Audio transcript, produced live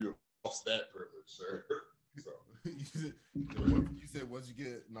lost that privilege, sir. So you said once you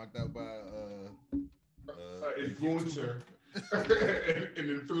get knocked out by influencer, an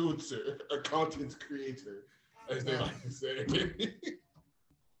influencer, a content creator, as they like to say.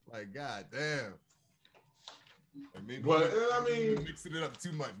 Like, god damn. Like maybe But I mean, mixing it up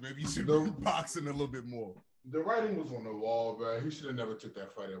too much. Maybe you should be boxing a little bit more. The writing was on the wall, bro. He should have never took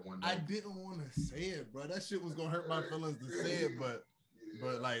that fight at one night. I didn't want to say it, bro. That shit was gonna hurt my feelings to say it, but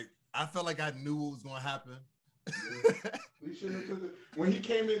like I felt like I knew what was gonna happen. Yeah. He shouldn't have took it. When he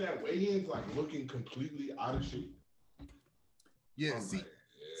came in at weigh-ins, like looking completely out of shape. Yeah, see,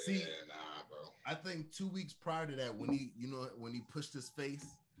 nah, bro. I think 2 weeks prior to that, when he pushed his face,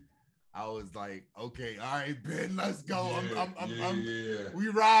 I was like, okay, all right, Ben, let's go. We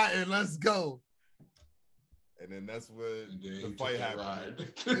riding, let's go. And then that's when the fight happened.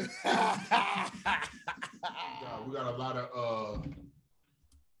 We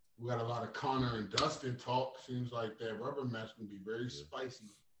got a lot of Conor and Dustin talk. Seems like that rubber match can be very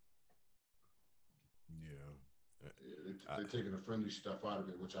spicy. Yeah. They're taking the friendly stuff out of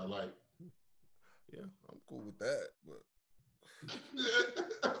it, which I like. Yeah, I'm cool with that. But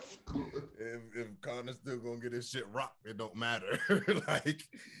if Conor's still gonna get his shit rocked, it don't matter. Like,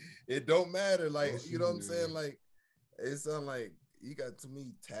 it don't matter. Like, you know what I'm saying? Like, it sounds like you got too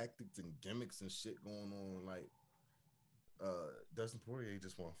many tactics and gimmicks and shit going on. Like, Dustin Poirier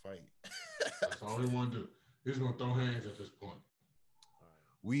just want to fight. That's all he want to do. He's gonna throw hands at this point.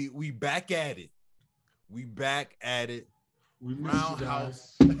 We back at it. We back at it. We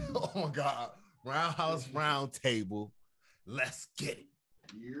Roundhouse. Oh my God. Roundhouse round table. Let's get it.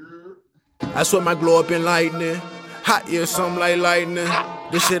 Yeah. I swear my glow up in lightning. Hot, yeah, something like lightning.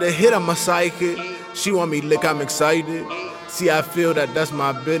 This shit a hit on my psychic. She want me lick, I'm excited. See, I feel that that's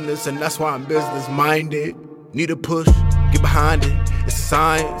my business, and that's why I'm business minded. Need a push, get behind it. It's a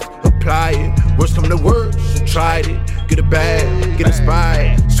science, apply it. Worst come to worst, tried it. Get it bad, get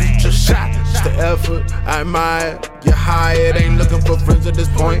inspired. Shoot your shot, just the effort. I admire. You're hired, ain't looking for friends at this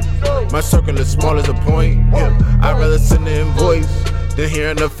point. My circle is small as a point. Yeah, I'd rather send an invoice than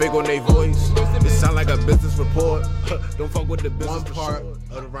hearing the fake on their voice. It sound like a business report. Don't fuck with the business. One part of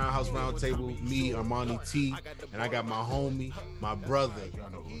the Roundhouse Round Table, me, Armani T, and I got my homie, my brother.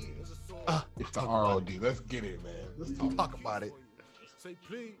 It's the ROD. Let's get it, man. Let's talk about it. Say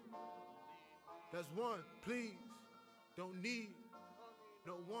please. That's one, please. Don't need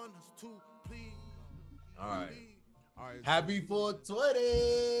no one, that's two, please. All right. Happy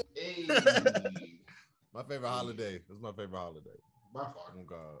 420. Hey. My favorite holiday. That's my favorite holiday. By far. Oh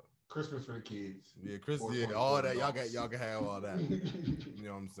God. Christmas for the kids. Yeah, Christmas. Yeah, all that. Y'all can have all that. You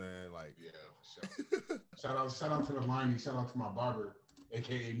know what I'm saying? Like, yeah, for sure. Shout out to the liney. Shout out to my barber,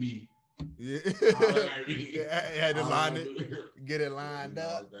 aka me. Yeah. Had to line it. Get it lined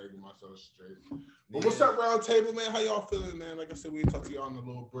up. I gotta get myself straight. Well, what's up, round table, man? How y'all feeling, man? Like I said, we talked to y'all on a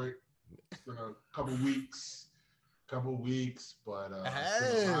little break. It's been a couple weeks, but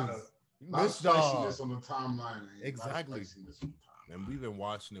it's been a lot of spiciness on the timeline. Man. Exactly. And we've been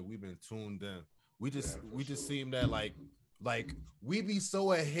watching it. We've been tuned in. We just seem that like we be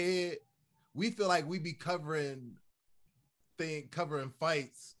so ahead. We feel like we be covering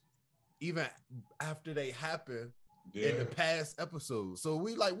fights even after they happen in the past episodes. So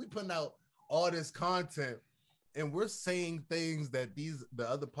we putting out all this content and we're saying things that the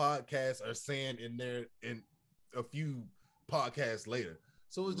other podcasts are saying in a few podcasts later.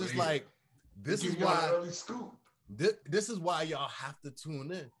 So it's just like, this is why this is why y'all have to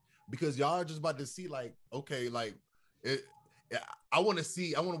tune in, because y'all are just about to see like, okay, like I want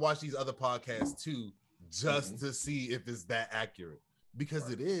to watch these other podcasts too, just to see if it's that accurate, because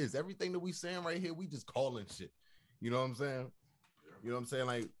it is. Everything that we saying right here, we just calling shit. You know what I'm saying? You know what I'm saying?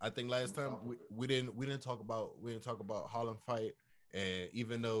 Like, I think last time we didn't talk about Harlem fight, and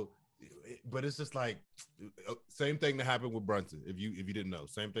even though, but it's just like same thing that happened with Brunson. If you didn't know,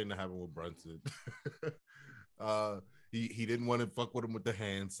 same thing that happened with Brunson. He didn't want to fuck with him with the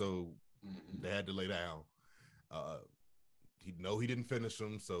hand, so they had to lay down. He didn't finish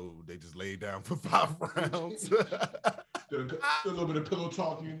him, so they just laid down for 5 rounds. Did a little bit of pillow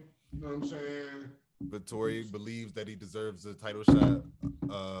talking. You know what I'm saying? Vittori believes that he deserves a title shot.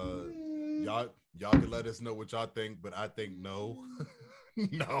 Y'all can let us know what y'all think, but I think no.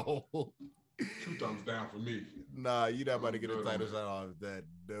 No. 2 thumbs down for me. Nah, you're not about to get a title shot off that.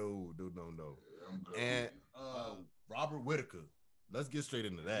 No. And Robert Whitaker. Let's get straight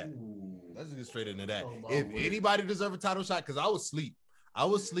into that. If anybody deserves a title shot, because I was asleep. I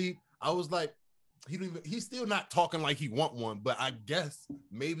was like, he's still not talking like he want one, but I guess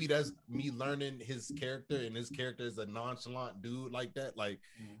maybe that's me learning his character, and his character is a nonchalant dude like that. Like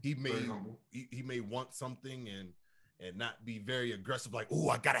he may want something and not be very aggressive, like, oh,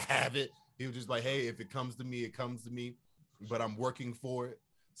 I gotta have it. He was just like, hey, if it comes to me, it comes to me, but I'm working for it.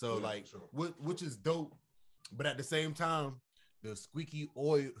 So which is dope. But at the same time, the squeaky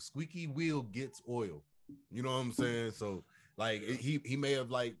wheel gets oil. You know what I'm saying? So like he may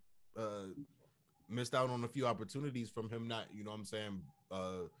have like missed out on a few opportunities from him not, you know what I'm saying,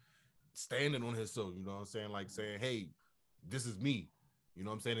 standing on his soul, you know what I'm saying, like saying, hey, this is me, you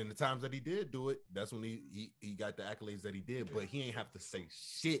know what I'm saying. And the times that he did do it, that's when he got the accolades that he did, but he ain't have to say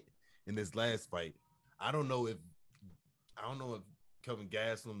shit in this last fight. I don't know if Kelvin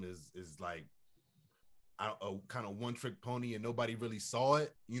Gastelum is like a kind of one trick pony and nobody really saw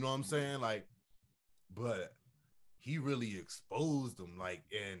it, you know what I'm saying, like, but he really exposed him, like,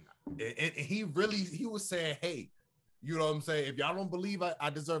 and he was saying, hey, you know what I'm saying, if y'all don't believe I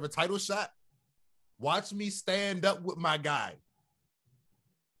deserve a title shot, watch me stand up with my guy.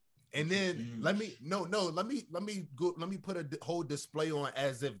 And then let me put a whole display on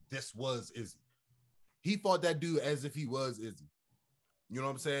as if this was Izzy. He fought that dude as if he was Izzy. You know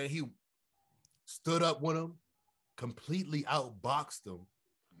what I'm saying? He stood up with him, completely outboxed him.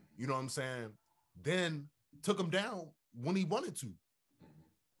 You know what I'm saying? Then took him down when he wanted to.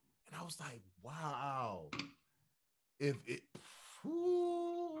 And I was like, wow.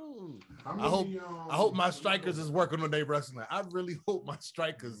 I hope my strikers is working on their wrestling. I really hope my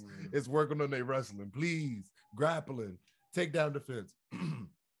strikers is working on their wrestling. Please, grappling, takedown defense,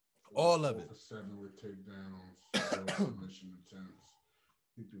 all of it. 7 with takedowns, submission attempts.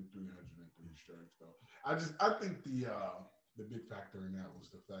 He threw 303 strikes though. I think the big factor in that was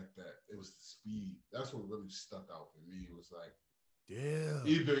the fact that it was the speed. That's what really stuck out for me. It was like,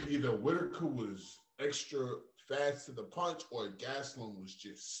 either Whitaker was extra fast to the punch or Gastelum was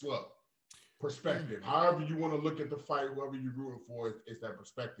just slow. Perspective. However you want to look at the fight, whoever you're rooting for, it's that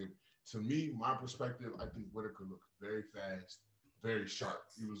perspective. To me, my perspective, I think Whitaker looked very fast, very sharp.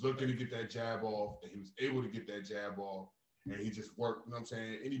 He was looking to get that jab off, and he was able to get that jab off, and he just worked. You know what I'm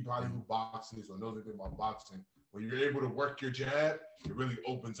saying? Anybody who boxes or knows anything about boxing, when you're able to work your jab, it really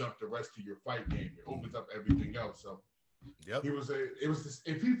opens up the rest of your fight game. It opens up everything else. So, if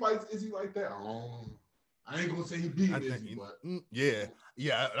he fights Izzy like that, I ain't gonna say he beat Izzy, but yeah,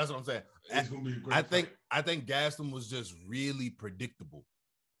 that's what I'm saying. It's gonna be a great fight. I think Gastelum was just really predictable.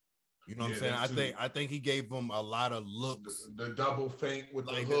 You know what I'm saying? I think he gave him a lot of looks. The double feint with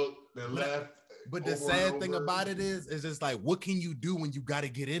the hook, the left. But the sad thing about it is just like, what can you do when you got to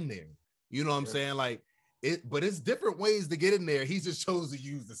get in there? You know what I'm saying? Like but it's different ways to get in there. He just chose to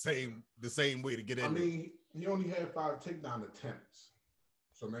use the same way to get in there. I mean, he only had 5 takedown attempts.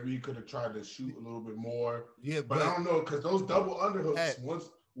 So maybe he could have tried to shoot a little bit more. Yeah, but I don't know, because those double underhooks,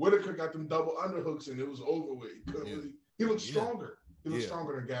 once Whitaker got them double underhooks and it was over with, he looked stronger. He looked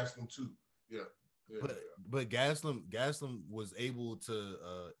stronger than Gastelum too. But Gastelum was able to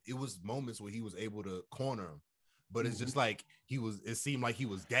it was moments where he was able to corner him. But it's just like it seemed like he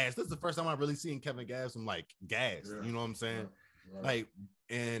was gassed. This is the first time I've really seen Kevin Gastelum like gassed. You know what I'm saying? Right. Like,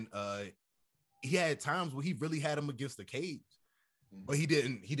 and he had times where he really had him against the cage, but he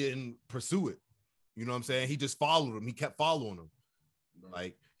didn't pursue it. You know what I'm saying? He just followed him. He kept following him.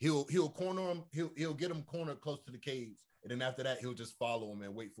 Like he'll corner him, he'll get him cornered close to the cage, and then after that he'll just follow him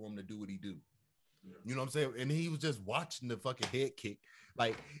and wait for him to do what he do. You know what I'm saying? And he was just watching the fucking head kick.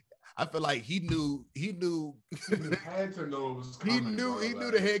 Like, I feel like he knew he had to know it was coming. He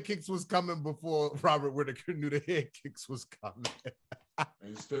knew the head kicks was coming before Robert Whitaker knew the head kicks was coming.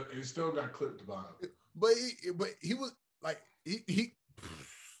 and he still got clipped by him. But he was like he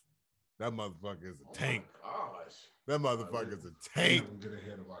that motherfucker is a tank. Oh my gosh. That motherfucker is a tank. We don't get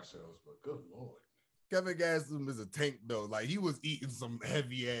ahead of ourselves, but good Lord. Kevin Gastelum is a tank though. Like, he was eating some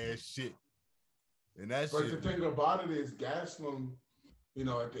heavy ass shit. And that but the thing about it is Gastelum, you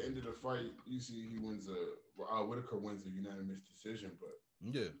know, at the end of the fight, you see he wins Whitaker wins a unanimous decision. But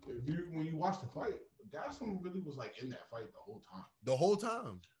when you watch the fight, Gastelum really was like in that fight the whole time.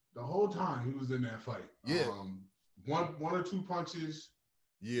 The whole time he was in that fight. Yeah. One or two punches.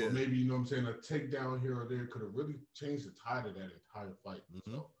 Yeah. Or maybe, you know what I'm saying, a takedown here or there could have really changed the tide of that entire fight.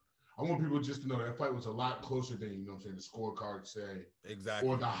 Mm-hmm. So I want people just to know that fight was a lot closer than, you know what I'm saying, the scorecards say. Exactly.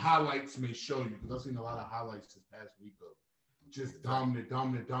 Or the highlights may show you, because I've seen a lot of highlights this past week of just dominant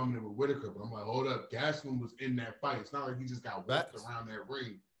with Whitaker. But I'm like, hold up, Gastelum was in that fight. It's not like he just got walked around that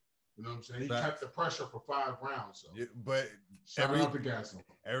ring. You know what I'm saying? He kept the pressure for 5 rounds. So. Yeah, but shout out to Gastelum.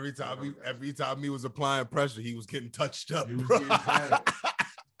 Every time he was applying pressure, he was getting touched up. He was getting tired.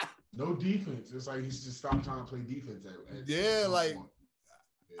 No defense. It's like he's just stopped trying to play defense.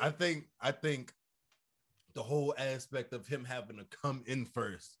 I think the whole aspect of him having to come in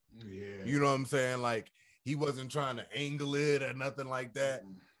first. Yeah. You know what I'm saying? Like he wasn't trying to angle it or nothing like that.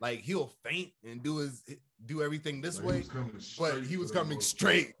 Like he'll feint and do everything this way, but he was coming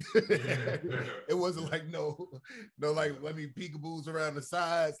straight. It wasn't like no, like let me peekaboos around the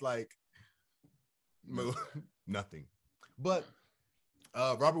sides, like no, nothing. But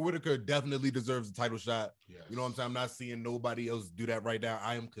Robert Whittaker definitely deserves a title shot. Yes. You know what I'm saying? I'm not seeing nobody else do that right now.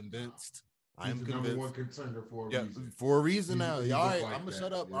 I am convinced. He's the number one contender for a reason. For a reason now. All right, I'm gonna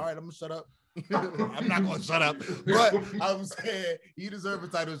shut up. Yeah. All right, I'm gonna shut up. I'm not gonna shut up, but I'm saying he deserves a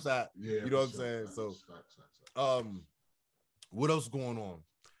title shot. Yeah, you know what I'm saying? So, what else going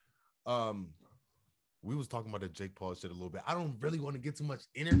on? We was talking about the Jake Paul shit a little bit. I don't really want to get too much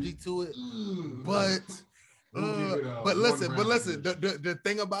energy to it, but listen. The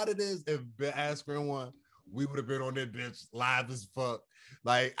thing about it is, if Ben Askren won, we would have been on that bitch live as fuck.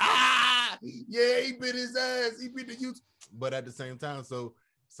 Like, yeah, he beat his ass. He beat the youth. But at the same time, so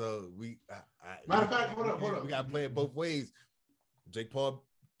we. Matter of fact, hold up. We gotta play it both ways. Jake Paul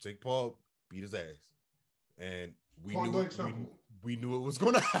beat his ass, and we knew it was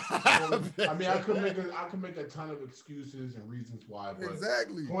going to happen. I mean, I could make a ton of excuses and reasons why, but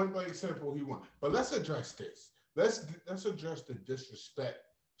exactly point blank simple, he won. But let's address this. Let's address the disrespect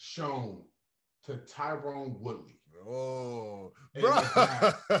shown to Tyrone Woodley. Oh, bro.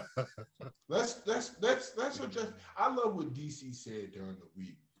 Let's address. I love what DC said during the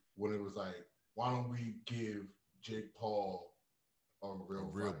week when it was like, why don't we give Jake Paul a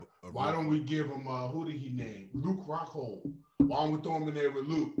real fighter? Why don't we give him who did he name? Luke Rockhold. Why don't we throw him in there with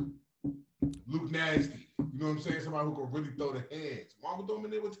Luke Nasty? You know what I'm saying? Somebody who can really throw the hands. Why don't we throw him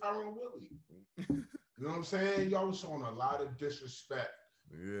in there with Tyrone Woodley? You know what I'm saying? Y'all was showing a lot of disrespect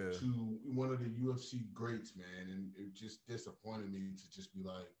to one of the UFC greats, man, and it just disappointed me to just be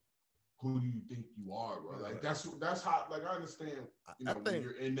like, who do you think you are, bro? Like that's how, like, I understand, when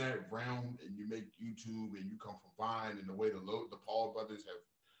you're in that realm and you make YouTube and you come from Vine and the way the Paul brothers have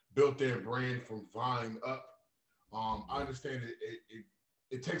built their brand from Vine up. I understand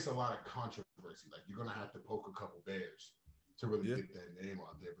it takes a lot of controversy. Like, you're gonna have to poke a couple bears to really get that name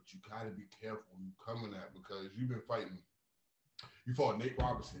out there, but you gotta be careful when you coming at, because you've been fighting. You fought Nate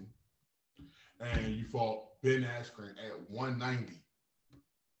Robinson and you fought Ben Askren at 190.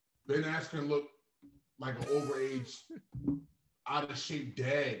 Ben Askren looked like an overage, out of shape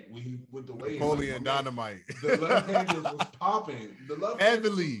dad when he went the way. Napoleon Dynamite. The left-handed was popping.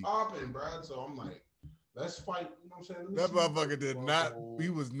 Heavily popping, bro. So I'm like, let's fight. You know what I'm saying? That motherfucker did not. He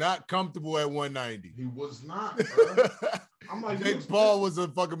was not comfortable at 190. He was not, bro. I'm like, Jake Paul was a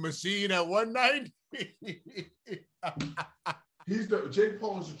fucking machine at 190. Jake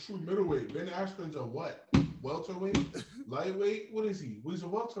Paul is a true middleweight. Ben Askren's a what? Welterweight? Lightweight? What is he? He's a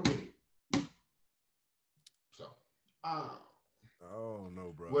welterweight. So, oh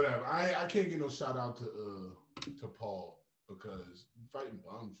no, bro. Whatever. I can't get no shout out to Paul, because you fighting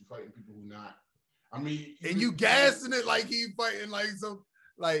bums. You fighting people who not. I mean, and you gassing it like he fighting like some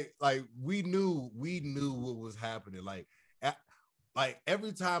like we knew what was happening. Like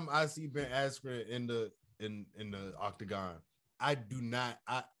every time I see Ben Askren in the octagon, I do not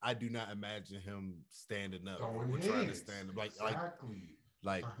imagine him standing up or trying to stand up.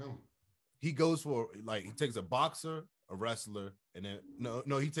 Like he goes for, like, he takes a boxer, a wrestler, and then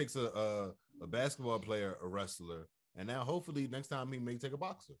no, he takes a basketball player, a wrestler, and now hopefully next time he may take a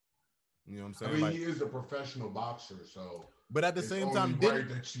boxer. You know what I'm saying? I mean, he is a professional boxer, so. But at the same time,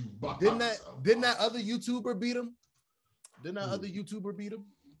 didn't that other YouTuber beat him? Didn't that other YouTuber beat him?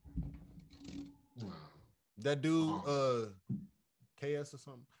 That dude, KS or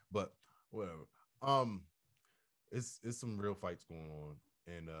something. But whatever. It's some real fights going on,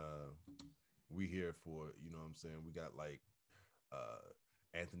 and we here for it. You know what I'm saying? We got like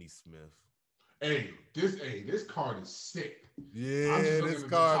Anthony Smith. This card is sick. Yeah, this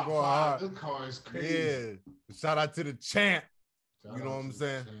card going hard. This card is crazy. Yeah. Shout out to the champ. You know what I'm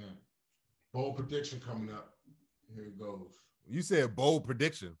saying? Bold prediction coming up. Here it goes. You said bold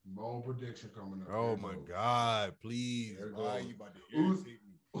prediction. Bold prediction coming up. Oh my God! Please, why are you about to irritate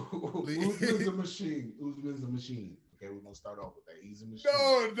me? Usman's a machine. Usman's a machine. Okay, we're gonna start off with that. He's a machine.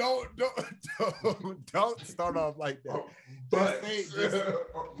 No, don't start off like that. But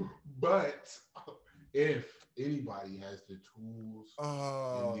if anybody has the tools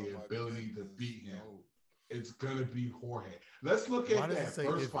and the ability to beat him, it's gonna be Jorge. Let's look at that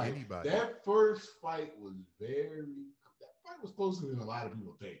first fight. Anybody? That first fight was was closer than a lot of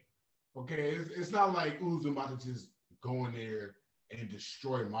people think. Okay, it's not like Usman about to just go in there and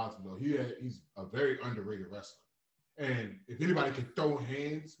destroy Masvidal. He's a very underrated wrestler. And if anybody can throw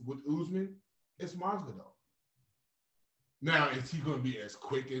hands with Usman, it's Masvidal. Now, is he going to be as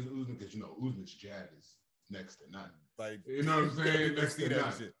quick as Usman? Because, Usman's jab is next to none. Like, you know what I'm saying? Next to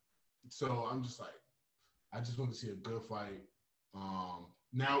none. Shit. So I'm just like, I just want to see a good fight.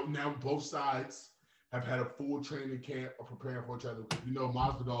 Now both sides have had a full training camp of preparing for each other.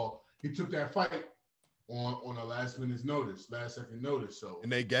 Masvidal, he took that fight on a last second notice. So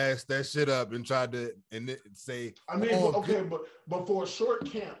and they gassed that shit up and tried to say. I mean, but for a short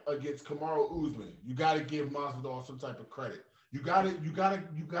camp against Kamaru Usman, you got to give Masvidal some type of credit. You got to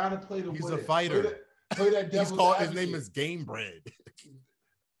play the. He's a fighter. Play that devil's advocate. His name is Gamebred.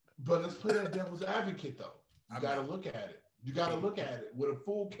 But let's play that devil's advocate though. You got to look at it. You got to look at it with a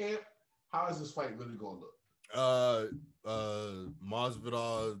full camp. How is this fight really going to look?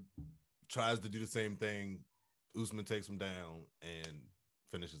 Masvidal tries to do the same thing. Usman takes him down and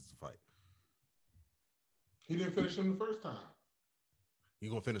finishes the fight. He didn't finish him the first time. He's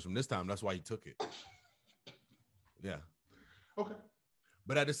gonna finish him this time. That's why he took it. Yeah. Okay.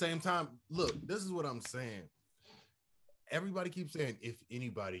 But at the same time, look, this is what I'm saying. Everybody keeps saying, if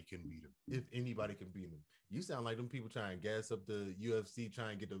anybody can beat him, if anybody can beat him. You sound like them people trying to gas up the UFC,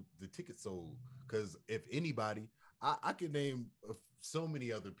 trying to get the ticket sold. Because if anybody, I could name so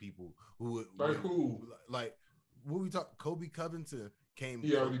many other people who like what we talk. Kobe Covington came.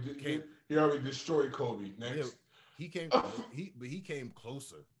 He already destroyed Kobe. Next, yeah, he came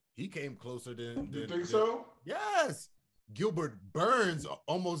closer. He came closer than. You think so? Yes. Gilbert Burns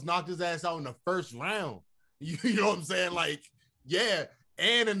almost knocked his ass out in the first round. You know what I'm saying? Like, yeah.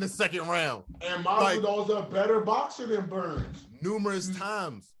 And in the second round. And Masvidal's a better boxer than Burns. Numerous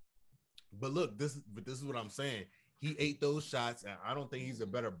times. But look, this is what I'm saying. He ate those shots, and I don't think he's a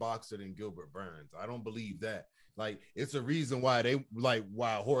better boxer than Gilbert Burns. I don't believe that. Like, it's a reason why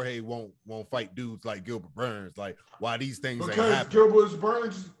why Jorge won't fight dudes like Gilbert Burns. Like, why these things ain't happen. Because Gilbert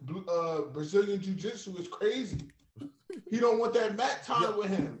Burns' Brazilian Jiu-Jitsu is crazy. He don't want that mat time with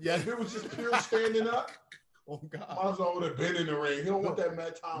him. Yeah. If it was just pure standing up, oh God, Masvidal would have been in the ring. He don't want that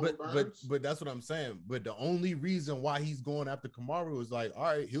mat time with Burns. But that's what I'm saying. But the only reason why he's going after Kamaru is like, all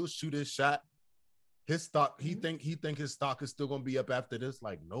right, he'll shoot his shot. His stock, he think his stock is still gonna be up after this.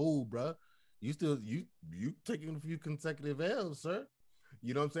 Like, no, bro. You taking a few consecutive L's, sir.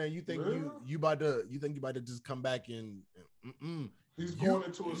 You know what I'm saying? You think really? you about to just come back and he's going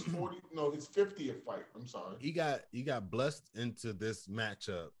into his 50th fight. I'm sorry. He got blessed into this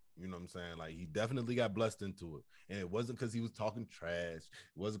matchup. You know what I'm saying? Like, he definitely got blessed into it. And it wasn't because he was talking trash.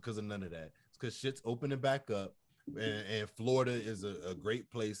 It wasn't because of none of that. It's because shit's opening back up. And Florida is a great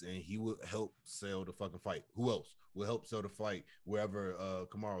place, and he will help sell the fucking fight. Who else will help sell the fight wherever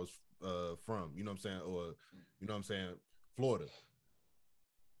Kamaru's from? You know what I'm saying? Or, you know what I'm saying? Florida.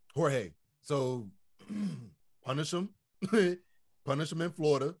 Jorge. So, punish him. Punish him in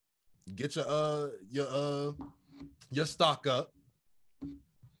Florida. Get your stock up.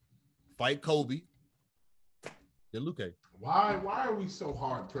 Fight Kobe. Get Luque. Why are we so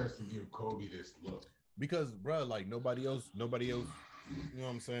hard pressed to give Kobe this look? Because, bro, like nobody else. You know what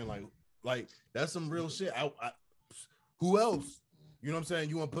I'm saying? Like that's some real shit. Who else? You know what I'm saying?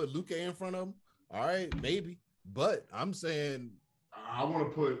 You want to put Luque in front of him? All right, maybe. But I'm saying I want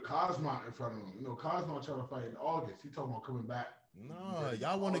to put Cosmo in front of him. You know, Cosmo trying to fight in August. He talking about coming back. No,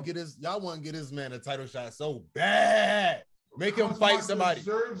 y'all want to get his man a title shot so bad. Make him fight somebody.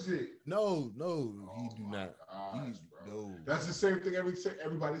 Deserves it. No, he do not. No. That's the same thing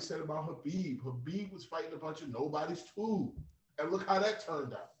everybody said about Habib. Habib was fighting a bunch of nobodies too, and look how that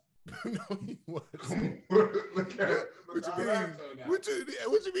turned out. No, he wasn't. What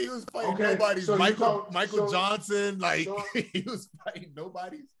you mean he was fighting nobodies? So Michael Johnson, he was fighting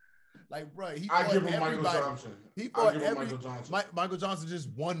nobodies. Like, bro, I give him Michael Johnson. He fought Michael Johnson. Michael Johnson just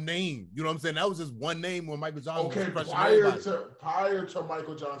one name. You know what I'm saying? That was just one name when Michael Johnson was crushing everybody. Prior to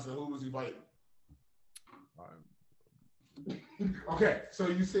Michael Johnson, who was he fighting? Okay, so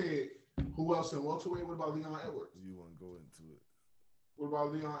you said who else in welterweight? What about Leon Edwards? You want to go into it? What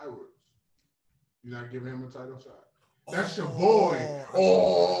about Leon Edwards? You're not giving him a title shot? That's your boy.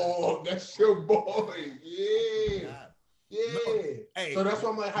 Oh, that's your boy. Yeah. God. Yeah. No, hey, so that's why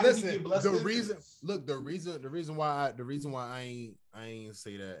I'm like, how did he get blessed? The reason why I ain't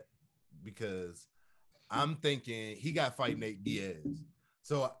say that, because I'm thinking he got fight Nate Diaz.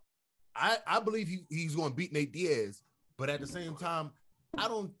 So I believe he's going to beat Nate Diaz, but at the same time, I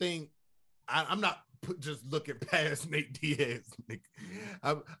don't think I'm not just looking past Nate Diaz.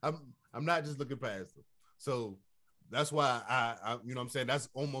 I'm not just looking past him. So that's why I you know what I'm saying, that's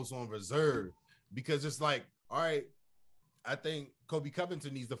almost on reserve, because it's like, all right, I think Kobe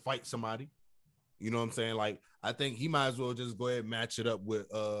Covington needs to fight somebody. You know what I'm saying? Like, I think he might as well just go ahead and match it up with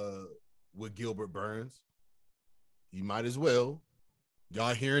Gilbert Burns. He might as well.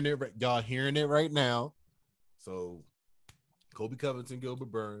 Y'all hearing it right now. So Kobe Covington,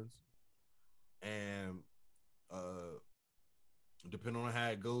 Gilbert Burns, and depending on how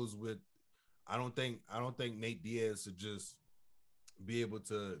it goes with, I don't think Nate Diaz should just be able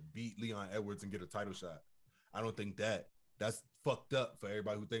to beat Leon Edwards and get a title shot. I don't think that's fucked up for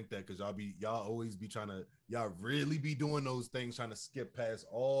everybody who think that, because y'all always be trying to, y'all really be doing those things, trying to skip past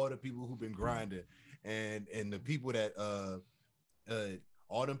all the people who've been grinding and the people that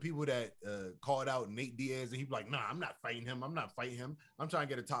all them people that called out Nate Diaz, and he be like, nah, I'm not fighting him. I'm trying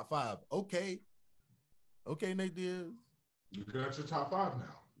to get a top 5. Okay, Nate Diaz. You got your top 5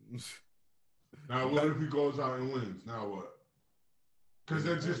 now. Now what if he goes out and wins? Now what? Because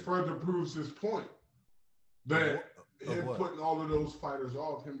that just further proves his point. That him putting all of those fighters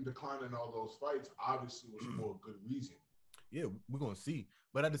off, him declining all those fights, obviously was for a good reason. Yeah, we're gonna see.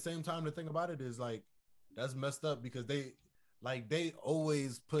 But at the same time, the thing about it is, like, that's messed up, because they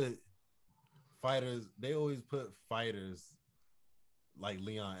always put fighters like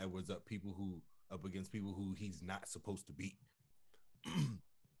Leon Edwards up against people who he's not supposed to beat.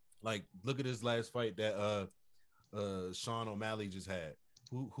 Like, look at his last fight that Sean O'Malley just had.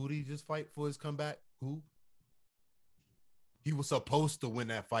 Who did he just fight for his comeback? Who? He was supposed to win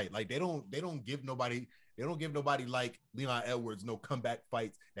that fight. Like, they don't give nobody like Leon Edwards no comeback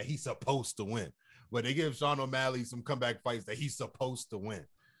fights that he's supposed to win. But they give Sean O'Malley some comeback fights that he's supposed to win.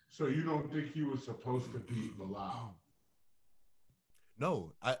 So you don't think he was supposed to beat Bilal?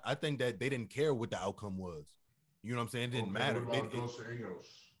 No, I think that they didn't care what the outcome was. You know what I'm saying? It didn't matter. What about Dos Anjos?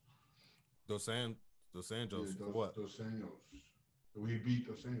 Dos Anjos. Yeah, what? Dos Anjos. We beat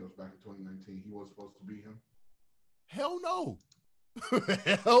Dos Anjos back in 2019. He was supposed to beat him? Hell no.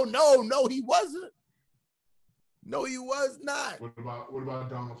 Hell no. No, he wasn't. No, he was not. What about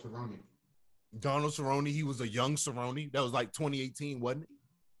Donald Cerrone? Donald Cerrone, he was a young Cerrone. That was like 2018, wasn't it?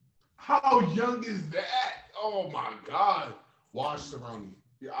 How young is that? Oh my God. Watch Cerrone.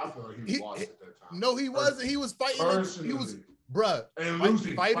 Yeah, I feel like he was washed at that time. No, he wasn't. He was fighting. He was, bruh. And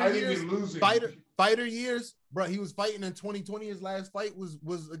losing. Fighter years. Bruh, he was fighting in 2020. His last fight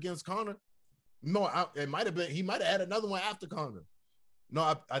was against Conor. No, it might have been. He might have had another one after Conor.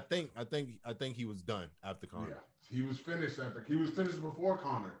 No, I think he was done after Conor. Yeah, he was finished he was finished before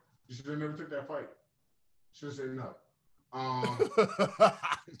Conor. You should have never took that fight. Should have said no.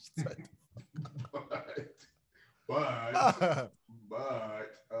 But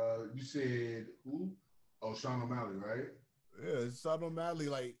you said who? Oh, Sean O'Malley, right? Yeah, Sean O'Malley,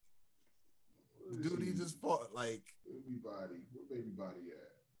 like, dude, he just fought like where baby body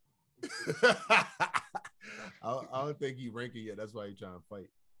at? I don't think he ranking yet. That's why he's trying to fight.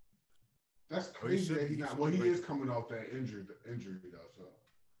 That's crazy that he's not. Well, he is coming off that injury though. So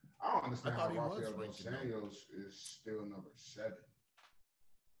I don't understand how Rafael Dos Anjos is still number 7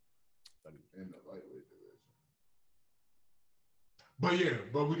 in the lightweight division.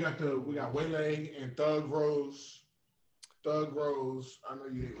 But we got Wele and Thug Rose. Thug Rose. I know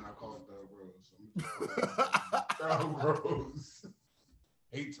you hate when I call him Thug Rose. Thug Rose.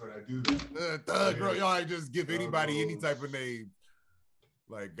 Hates when I do that. Thug Rose. Y'all ain't just give anybody any type of name.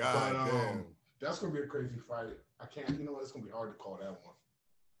 Like, God damn. That's gonna be a crazy fight. I can't. You know what? It's gonna be hard to call that one.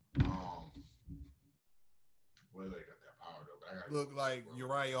 Well, they got that power though. But I gotta look like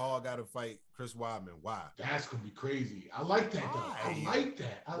Uriah Hall got to fight Chris Weidman. Why? That's gonna be crazy. I like that though. I like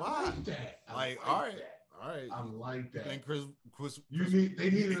that. I like that. All right. I like that. And Chris they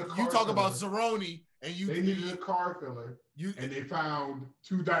needed a car you talk filler. About Cerrone and they needed a car filler. And they found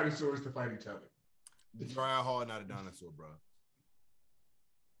 2 dinosaurs to fight each other. Uriah Hall not a dinosaur, bro.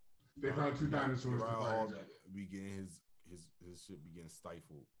 They found 2 dinosaurs. Uriah Hall be getting his shit be getting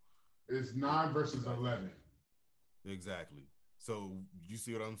stifled. It's 9 versus 11. Exactly. So you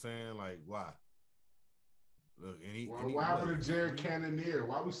see what I'm saying? Like, why? Look, what happened to Jared Cannonier?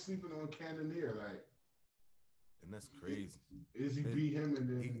 Why we sleeping on Cannonier? Like, and that's crazy. Izzy beat him, and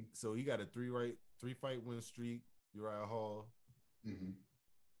then he got a 3-fight win streak. Uriah Hall. Mm-hmm.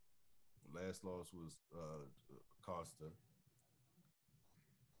 Last loss was Costa.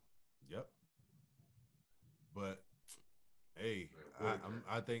 Yep. But hey,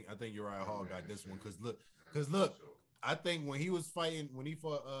 I think Uriah Hall got this one because look, I think when he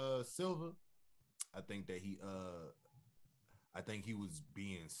fought Silva, I think he was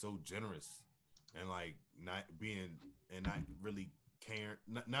being so generous and like not really caring,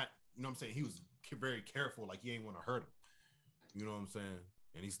 not you know what I'm saying. He was very careful, like he ain't want to hurt him. You know what I'm saying?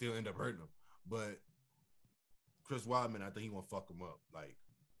 And he still ended up hurting him. But Chris Weidman, I think he gonna fuck him up. Like,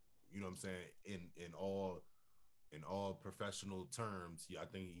 you know what I'm saying? In all professional terms, I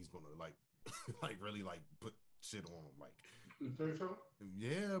think he's gonna like really like put shit on him. Like, you think so?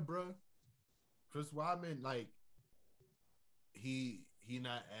 Yeah, bro. Chris Weidman, like, he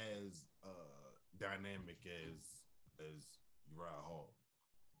not as dynamic as Uriah Hall.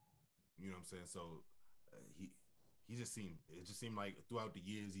 You know what I'm saying? So it just seemed like throughout the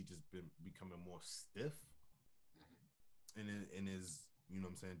years he just been becoming more stiff in his, you know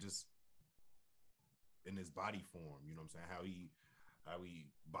what I'm saying, just in his body form. You know what I'm saying? How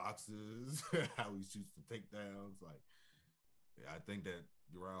he boxes, how he shoots the takedowns. Like, I think that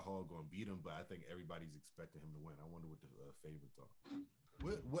Uriah Hall gonna beat him, but I think everybody's expecting him to win. I wonder what the favorites are.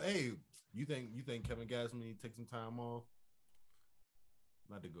 Hey, you think Kevin Gastelum need to take some time off?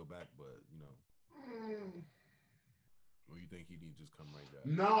 Not to go back, but you know, or you think he need to just come right back?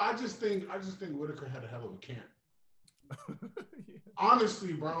 No, I just think Whitaker had a hell of a camp. Yeah.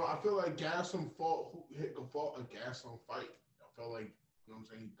 Honestly, bro, I feel like Gastelum fought a Gastelum fight. I felt like, you know what I'm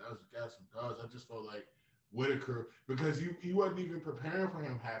saying, he does what Gastelum does. I just felt like Whitaker, because he wasn't even preparing for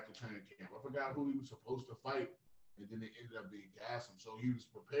him half the training camp. I forgot who he was supposed to fight, and then it ended up being Gastelum. So he was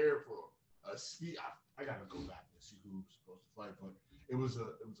prepared for a speed. I gotta go back and see who he was supposed to fight, but it was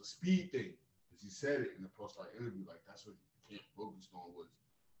a speed thing, as he said it in the post-fight interview. Like, that's what he can't focus on, was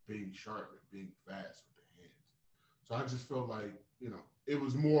being sharp and being fast with the hands. So I just felt like, you know, it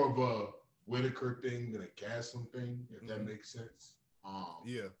was more of a Whitaker thing than a Gastelum thing, if that makes sense.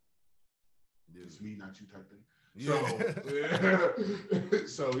 Yeah. It's me, not you type thing. Yeah.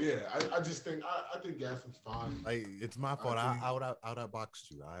 So yeah, I just think I think Gastelum's fine. Like, it's my fault. I outboxed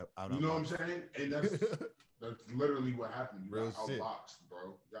you. You know what I'm saying? And that's literally what happened. You Real got shit. outboxed,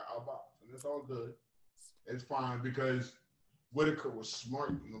 bro. You got outboxed, and it's all good. It's fine, because Whitaker was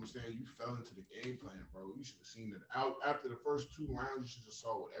smart. You know what I'm saying? You fell into the game plan, bro. You should have seen it out after the first 2 rounds. You should have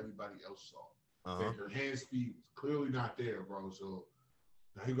saw what everybody else saw. Her hand speed was clearly not there, bro. So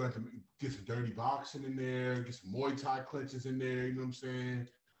now you got to get some dirty boxing in there, get some Muay Thai clinches in there. You know what I'm saying?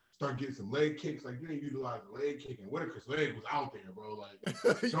 Start getting some leg kicks. Like, you didn't utilize the leg kick, and Whitaker's leg was out there, bro. Like,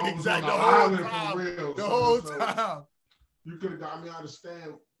 exactly. The whole time. For real. The whole time. You could have got. I mean, I understand. You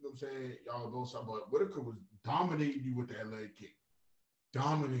know what I'm saying? Y'all both saw, but Whitaker was dominating you with that leg kick.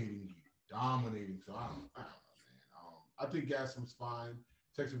 Dominating. So I don't know, man. I think Gastelum's fine.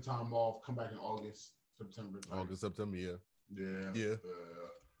 Take some time off. Come back in August, September. September, yeah. Yeah.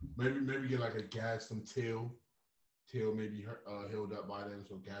 Maybe get like a Gastelum Till. Till maybe healed up by then,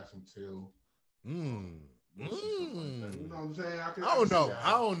 so Gastelum Till. You know what I'm saying? I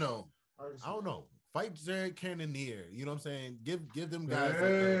don't know. Fight Jared Cannonier. You know what I'm saying? Give them guys.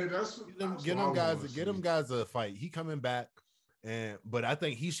 Get them guys a fight. He coming back, but I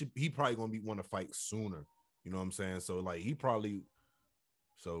think he probably gonna want to fight sooner. You know what I'm saying? So like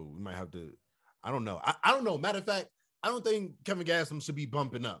so we might have to. I don't know. I don't know. Matter of fact, I don't think Kevin Gastelum should be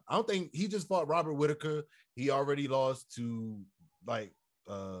bumping up. I don't think he just fought Robert Whitaker. He already lost to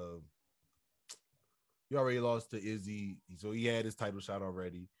Izzy, so he had his title shot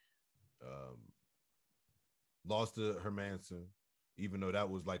already. Lost to Hermanson, even though that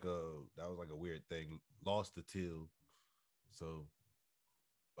was like a weird thing. Lost to Till, so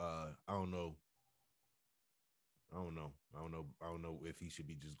I don't know. I don't know if he should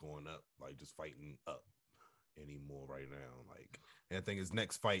be just going up, like just fighting up anymore right now. Like, and I think his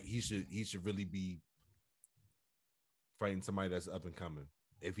next fight, he should really be fighting somebody that's up and coming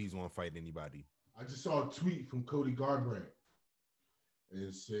if he's going to fight anybody. I just saw a tweet from Cody Garbrandt.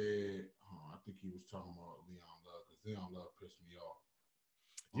 It said, I think he was talking about Leon Love, because Leon Love pissed me off.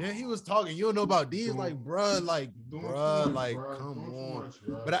 Yeah, he was talking. You don't know about these, come on. Much,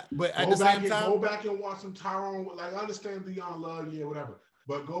 but at the same time, go back and watch some Tyrone. Like, I understand Leon Love, yeah, whatever.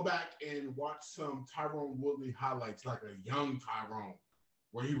 But go back and watch some Tyrone Woodley highlights, like a young Tyrone,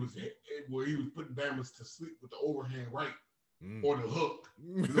 where he was putting Bammers to sleep with the overhand right or the hook.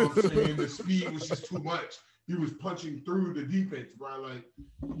 You know what I'm saying? The speed was just too much. He was punching through the defense, bro. Like,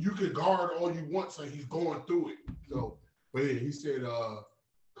 you could guard all you want, so he's going through it. So, but yeah, he said,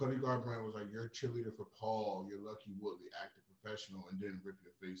 Cody Garbrandt was like, "You're a cheerleader for Paul. You're lucky Woodley, active professional, and then rip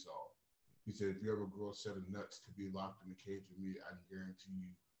your face off." He said, "If you ever grow a set of nuts to be locked in the cage with me, I can guarantee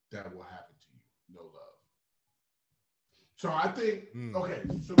you that will happen to you. No love." So I think, okay,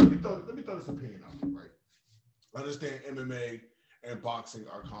 so let me throw this opinion out there, right? I understand MMA and boxing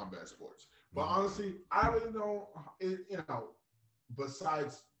are combat sports. But honestly, I really don't,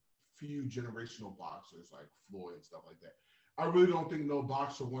 besides few generational boxers like Floyd and stuff like that, I really don't think no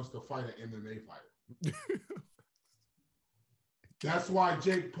boxer wants to fight an MMA fighter. That's why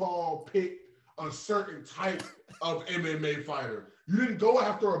Jake Paul picked a certain type of MMA fighter. You didn't go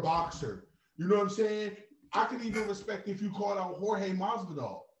after a boxer. You know what I'm saying? I could even respect if you called out Jorge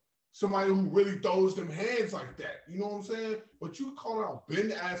Masvidal, somebody who really throws them hands like that. You know what I'm saying? But you call out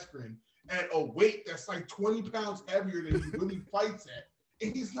Ben Askren at a weight that's like 20 pounds heavier than he really fights at.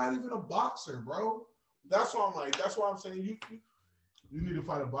 And he's not even a boxer, bro. That's why I'm saying you need to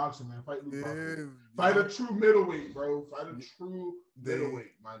fight a boxer, man. Fight Luke Rockhold. Fight a true middleweight, bro. Fight a true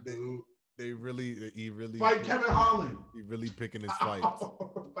middleweight, my dude. He really fight Kevin Holland. He really picking his fights.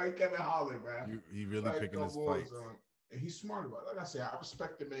 Fight Kevin Holland, man. He really picking his fights. And he's smart about it. Like I said, I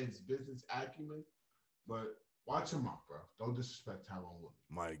respect the man's business acumen, but watch him out, bro. Don't disrespect Tyron Woodley.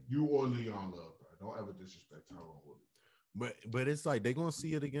 Mike, you or Leon Love, bro. Don't ever disrespect Tyron Woodley. But it's like they gonna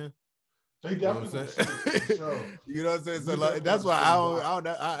see it again. They definitely see it for sure. You know what I'm saying? So like, that's why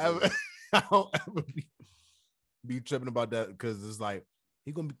I don't ever be tripping about that, because it's like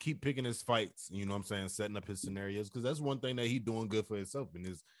he gonna keep picking his fights. You know what I'm saying? Setting up his scenarios, because that's one thing that he doing good for himself, and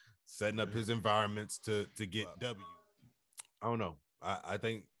is setting up his environments to get W. I don't know. I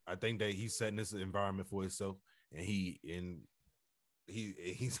think that he's setting this environment for himself, and he's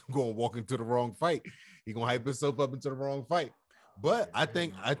going to walk into the wrong fight. He's gonna hype himself up into the wrong fight. But I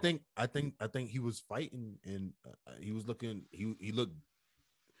think he was fighting, and he was looking. He looked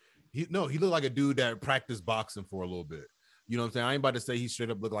like a dude that practiced boxing for a little bit. You know what I'm saying? I ain't about to say he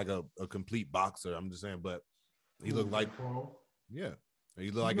straight up looked like a complete boxer. I'm just saying, but he looked like yeah. He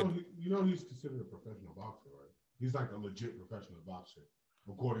looked like he's considered a professional boxer, right? He's like a legit professional boxer,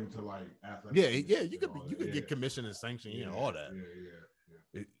 according to like athletes. Yeah. You could get commission and sanction, all that.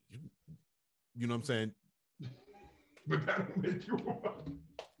 Yeah. You know what I'm saying? But that don't make you one.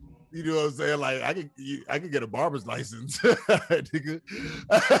 You know what I'm saying? Like I could get a barber's license. I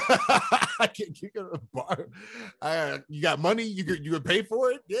can get a bar. You got money? You could pay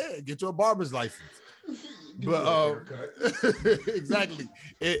for it? Yeah, get you a barber's license. But exactly,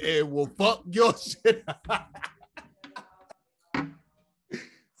 it will fuck your shit.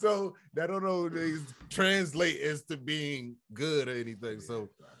 So that don't always translate as to being good or anything. So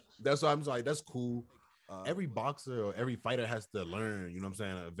that's why I'm like, that's cool. Every boxer or every fighter has to learn, you know what I'm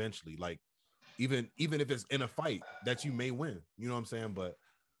saying, eventually. Like, even if it's in a fight that you may win, you know what I'm saying? But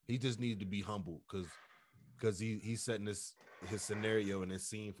he just needs to be humble, because he's setting his scenario and his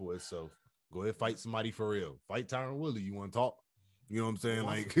scene for himself. Go ahead, fight somebody for real. Fight Tyron Woodley. You want to talk? You know what I'm saying?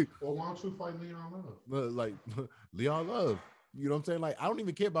 Well, why don't you fight Leon Love? Like Leon Love. You know what I'm saying? Like, I don't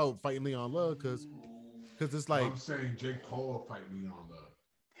even care about fighting Leon Love, because it's like, I'm saying Jake Paul fight Leon Love.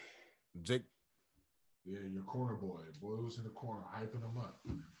 Jake. Yeah, your corner boy was in the corner, hyping him up.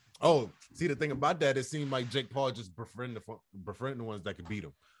 Oh, see, the thing about that, it seemed like Jake Paul just befriending the ones that could beat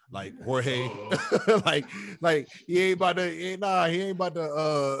him, like Jorge. like he ain't about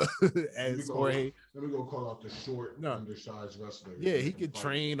to. As Jorge. Let me go call out the short, undersized wrestler. Yeah, he could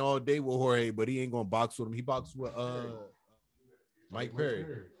train all day with Jorge, but he ain't gonna box with him. He boxed with Mike Perry.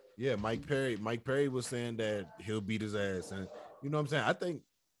 Yeah, Mike Perry. Mike Perry was saying that he'll beat his ass, and you know what I'm saying.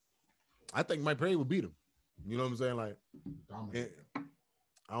 I think Mike Perry would beat him. You know what I'm saying? Like,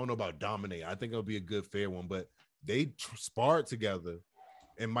 I don't know about dominate. I think it'll be a good, fair one. But they sparred together,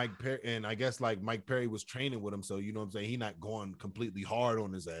 and Mike Perry, and I guess like Mike Perry was training with him, so you know what I'm saying. He not going completely hard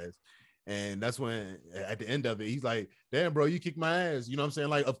on his ass, and that's when at the end of it, he's like, "Damn, bro, you kicked my ass." You know what I'm saying?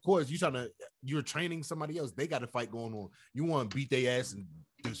 Like, of course, you're training somebody else. They got a fight going on. You want to beat their ass and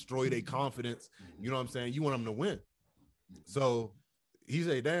destroy their confidence. You know what I'm saying? You want them to win. So he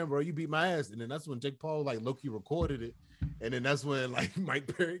said, "Damn, bro, you beat my ass." And then that's when Jake Paul like low-key recorded it. And then that's when like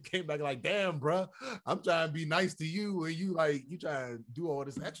Mike Perry came back like, "Damn, bro, I'm trying to be nice to you, and you trying to do all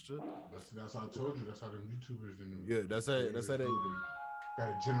this extra." That's how I told you. That's how the YouTubers and that's how they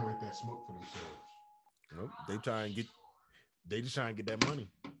gotta generate that smoke for themselves. Nope, they just trying to get that money.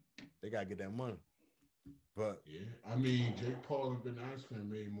 They gotta get that money. But yeah, I mean, Jake Paul and Ben Askren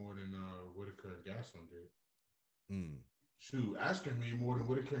made more than Whitaker and Gastelum did. Shoot, Askren made more than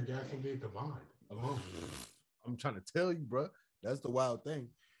Whitaker and Gastelum did combined alone. I'm trying to tell you, bro. That's the wild thing.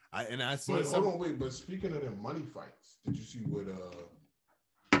 But speaking of them money fights, did you see what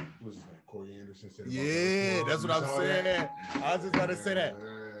was that Corey Anderson said? Yeah, that's what I'm saying. I was just about to say that.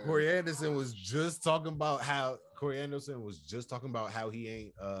 Corey Anderson was just talking about how he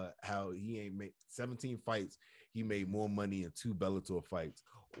ain't made 17 fights. He made more money in 2 Bellator fights.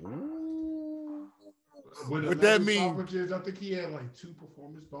 Ooh. What that mean? I think he had like 2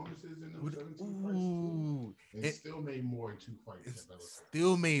 performance bonuses in them 17 fights too. And still made more in 2 fights.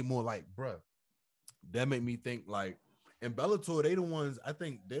 Still made more, like, bruh. That made me think, like, in Bellator, they're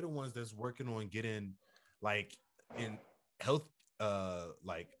the ones that's working on getting like in health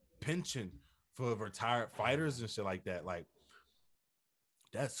like pension for retired fighters and shit like that. Like,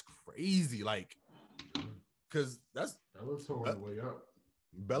 that's crazy. Like, because that's Bellator on the way up.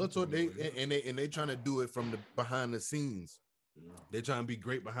 Bellator, they trying to do it from the behind the scenes. Yeah. They're trying to be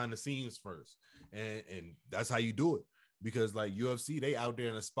great behind the scenes first, and that's how you do it. Because like UFC, they out there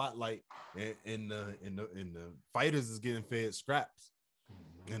in the spotlight, and the fighters is getting fed scraps,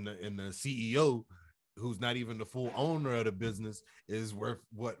 and the CEO, who's not even the full owner of the business, is worth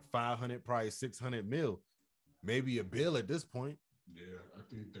what, 500, probably 600 mil, maybe $1 billion at this point. Yeah, I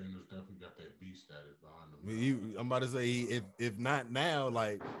think Dana's definitely got that beast status behind him. I'm about to say, if not now,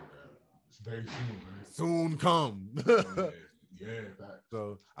 like, it's very soon, man. Soon come. Yeah.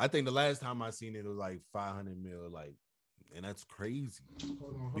 So I think the last time I seen it was like 500 mil, like, and that's crazy.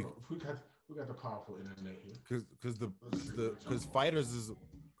 Hold on. We got the powerful internet here. Because fighters is,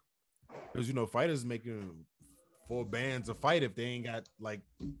 because you know, fighters making 4 bands a fight if they ain't got like,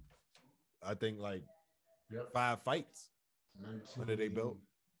 I think like 5 fights under they belt.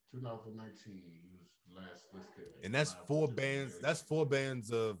 2019 he was last listed, and that's 4 bands. That's 4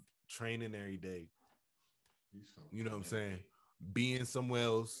 bands of training every day. You know what I'm saying? Being somewhere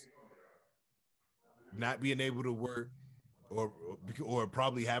else, not being able to work, or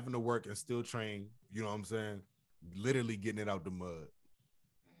probably having to work and still train. You know what I'm saying? Literally getting it out the mud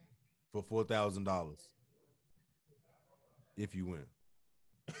for $4,000 if you win.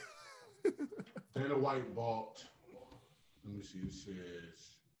 Dana White bought. Let me see. It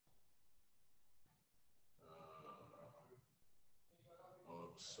says.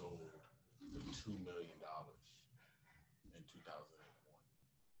 It was sold for $2 million in 2001.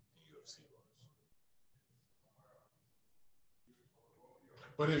 The UFC was.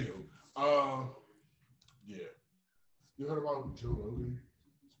 But anyway, yeah. You heard about Joe Rogan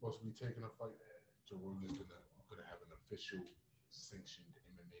supposed to be taking a fight? Joe Rogan's gonna have an official sanctioned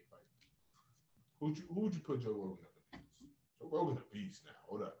MMA fight. Who would you put Joe Rogan up against? Joe Rogan a beast now.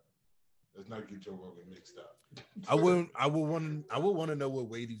 Hold up. Let's not get Joe Rogan mixed up. I would want to know what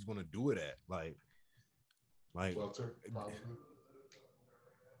weight he's gonna do it at. Like welter, probably.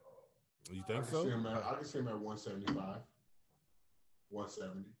 You think so? I can see him at 175,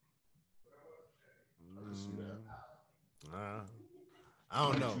 170. I can see that. I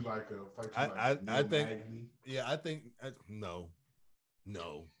don't know. I think. Magny? Yeah, I think no.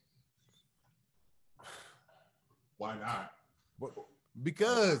 Why not?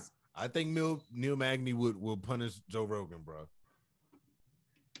 Because I think Neil Magny would punish Joe Rogan, bro.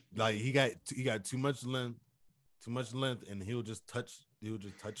 Like he got too much length, and he'll just touch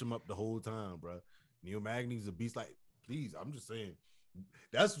him up the whole time, bro. Neil Magny's a beast. Like, please, I'm just saying,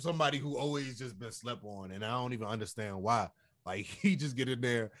 that's somebody who always just been slept on, and I don't even understand why. Like, he just get in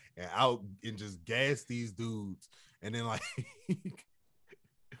there and out and just gas these dudes, and then like,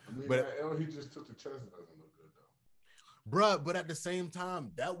 but that L he just took the chest doesn't look good though, bruh. But at the same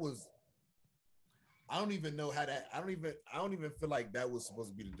time, that was. I don't even know how that. I don't even feel like that was supposed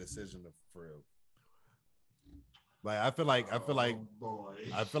to be the decision for real. Like I feel like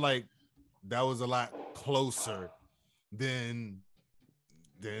that was a lot closer than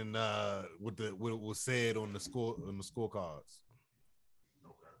what was said on the scorecards.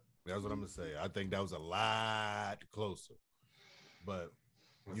 Okay, that's what I'm gonna say. I think that was a lot closer, but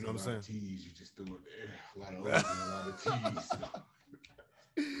you know what I'm saying. T's, you just threw it there. A lot of T's.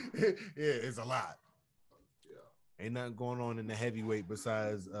 Yeah, it's a lot. Yeah, ain't nothing going on in the heavyweight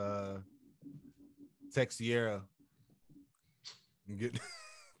besides Teixeira. Get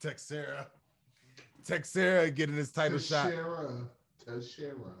Teixeira getting his title shot.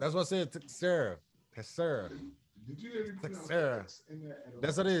 Teixeira. That's what I said. Teixeira. Did you Teixeira?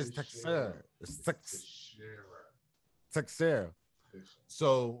 That's what it is. Teixeira. It's Teixeira.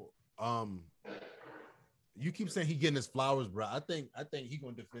 So, you keep saying he getting his flowers, bro. I think he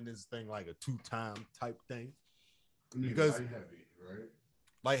gonna defend this thing like a 2-time type thing. Because light heavy, right?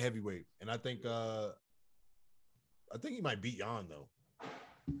 Light heavyweight, and I think he might beat Jan though.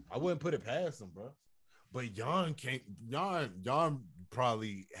 I wouldn't put it past him, bro. But Jan can't. Jan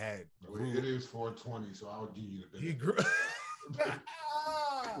probably had. It is 420, so I'll give you the. He grew.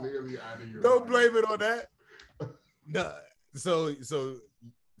 Clearly out of your. Don't blame it on that. No. So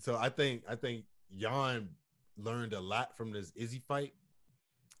I think Jan learned a lot from this Izzy fight,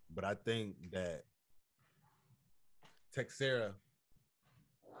 but I think that Teixeira.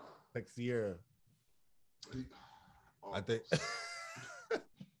 I think.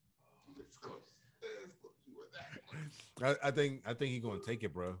 I think he's gonna take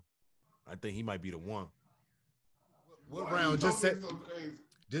it, bro. I think he might be the one. What round? Just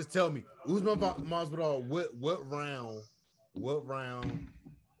tell me. Usman Masvidal. What round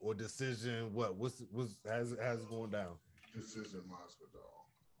or decision? What's has it going down? Decision Masvidal.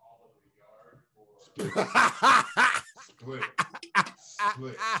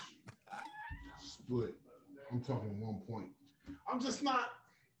 Split. I'm talking 1 point. I'm just, not,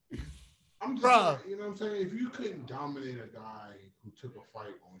 you know what I'm saying? If you couldn't dominate a guy who took a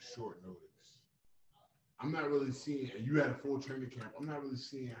fight on short notice, I'm not really seeing, and you had a full training camp, I'm not really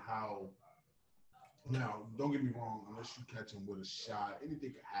seeing how. Now, don't get me wrong, unless you catch him with a shot,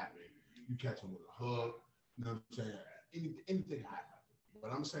 anything can happen. You catch him with a hook, you know what I'm saying? Anything happen. But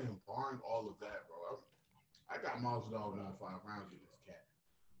I'm saying, barring all of that, bro, I got Masvidal going 5 rounds with this cat.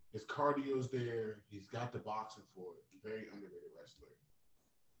 His cardio's there. He's got the boxing for it. Very underrated wrestler.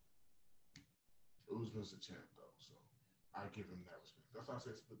 Usman's a champ, though, so I give him that respect. That's why I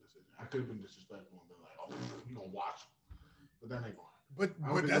said split decision. I could have been disrespectful and been like, oh, you gonna watch him. But that ain't going to happen. But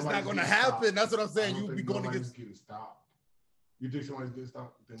that's not going to happen. That's what I'm saying. You'll be going to get stopped. You think somebody's getting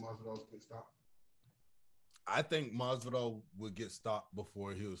stopped? You think Masvidal's getting stopped? I think Masvidal would get stopped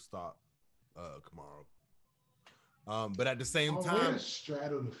before he'll stop Kamaru. But at the same time,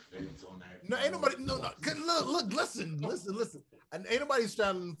 straddle the fence on that. No, ain't nobody. No. Look, listen. And ain't nobody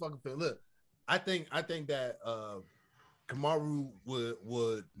straddling the fucking fence. Look, I think that Kamaru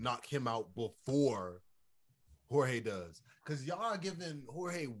would knock him out before Jorge does, because y'all are giving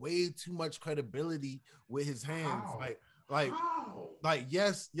Jorge way too much credibility with his hands.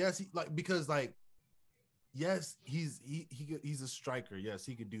 Yes, he's a striker. Yes,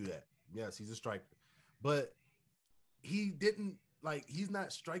 he could do that. Yes, he's a striker, but he didn't he's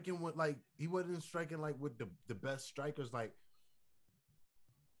not striking with he wasn't striking with the best strikers.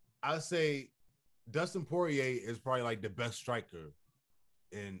 I say Dustin Poirier is probably the best striker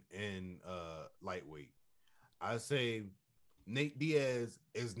in lightweight. I say Nate Diaz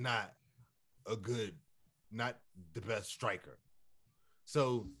is not the best striker.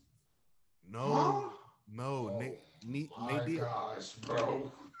 So no, Nate Diaz,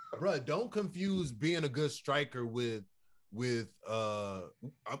 bro, don't confuse being a good striker with a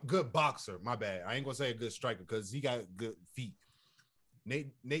good boxer. My bad. I ain't gonna say a good striker because he got good feet.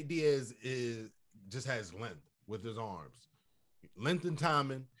 Nate Diaz just has length with his arms, length and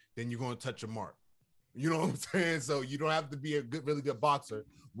timing. Then you're gonna touch a mark. You know what I'm saying? So you don't have to be a really good boxer,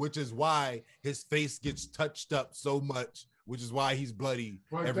 which is why his face gets touched up so much, which is why he's bloody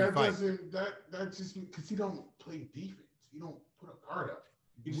every fight. That just because he don't play defense. He don't put a guard up.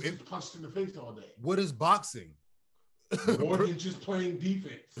 He just gets punched in the face all day. What is boxing? More than just playing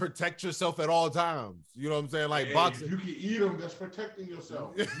defense. Protect yourself at all times. You know what I'm saying? Boxing. If you can eat them, that's protecting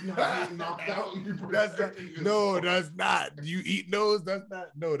yourself. You're not getting knocked out. That's not. You eat those? That's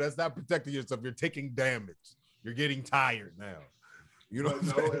not protecting yourself. You're taking damage. You're getting tired now. You know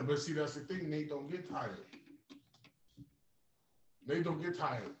but see, that's the thing. Nate don't get tired.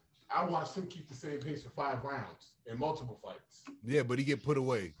 I watched him keep the same pace for 5 rounds in multiple fights. Yeah, but he get put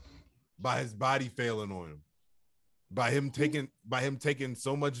away by his body failing on him. By him taking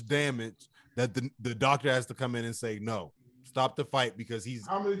so much damage that the doctor has to come in and say, no, stop the fight because he's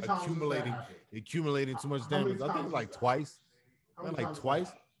accumulating too much damage. I think twice.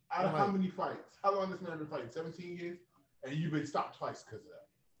 Twice. Out of how many fights? How long has this man been fighting? 17 years? And you've been stopped twice because of that.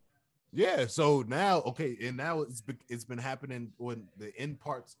 Yeah, so now, now it's been happening on the end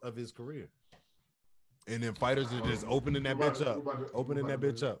parts of his career. And then fighters are just opening that bitch up. We're about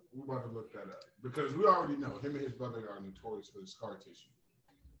to look that up. Because we already know him and his brother are notorious for the scar tissue.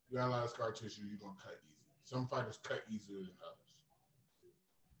 You got a lot of scar tissue, you're going to cut easy. Some fighters cut easier than others.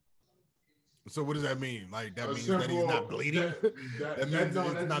 So what does that mean? That means that he's not bleeding? That means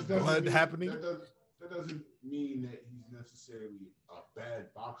it's not blood happening? That doesn't mean that he's necessarily a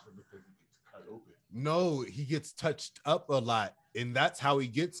bad boxer because he gets cut open. No, he gets touched up a lot, and that's how he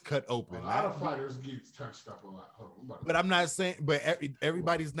gets cut open. A lot of fighters get touched up a lot. But I'm not saying, but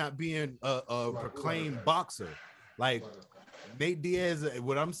everybody's not being a proclaimed boxer. Nate Diaz,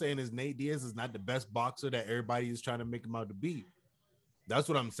 what I'm saying is Nate Diaz is not the best boxer that everybody is trying to make him out to be. That's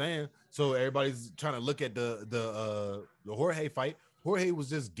what I'm saying. So everybody's trying to look at the Jorge fight. Jorge was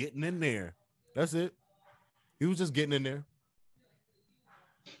just getting in there. That's it. He was just getting in there.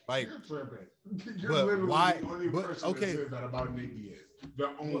 You're literally the only person that says that about Nate Diaz. The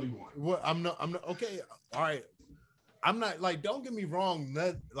only one. I'm not okay. All right. I'm not don't get me wrong.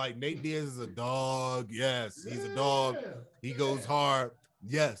 Nate Diaz is a dog. Yes, he's a dog. He goes hard.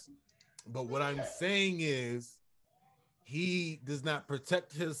 Yes. But what I'm saying is he does not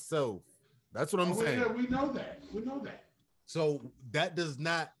protect himself. That's what I'm saying. Yeah, we know that. So that does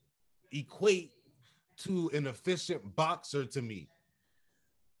not equate to an efficient boxer to me.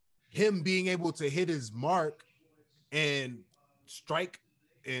 Him being able to hit his mark and strike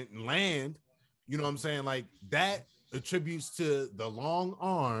and land, you know what I'm saying? Like that attributes to the long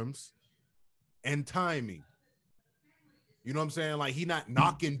arms and timing. You know what I'm saying? Like he not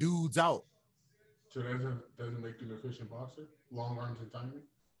knocking dudes out. So doesn't make you an efficient boxer? Long arms and timing?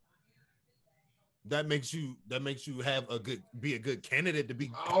 That makes you be a good candidate to be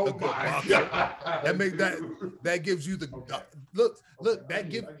a good boxer. That gives you the look that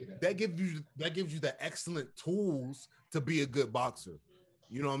gives you the excellent tools to be a good boxer.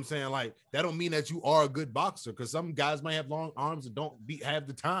 You know what I'm saying? Like that don't mean that you are a good boxer, because some guys might have long arms and don't have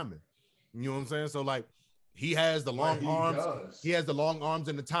the timing. You know what I'm saying? So like he has the long arms, he has the long arms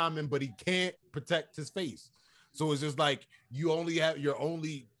and the timing, but he can't protect his face. So it's just like you're only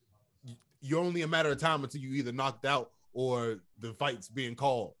a matter of time until you either knocked out or the fight's being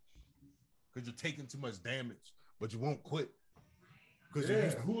called, because you're taking too much damage, but you won't quit.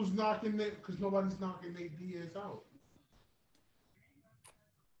 Because who's knocking it? Because nobody's knocking Nate Diaz out.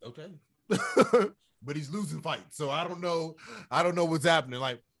 Okay, but he's losing fights, so I don't know what's happening.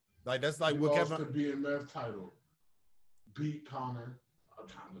 Like that's like he what lost the BMF title, beat Conor. I'm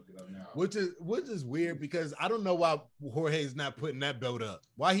trying to look it up now. Which is weird, because I don't know why Jorge's not putting that belt up.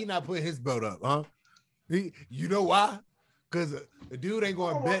 Why he not putting his belt up, huh? You know why? Because the dude ain't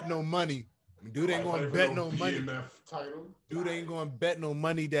going to bet no money. Dude ain't going to bet no money. BMF title. Dude ain't going to bet no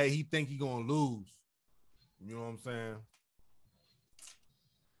money that he think he going to lose. You know what I'm saying?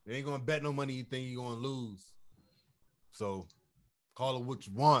 They ain't going to bet no money you think you're going to lose. So call it what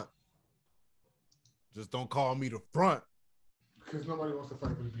you want. Just don't call me the front. Because nobody wants to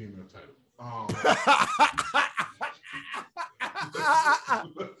fight for the BMF title.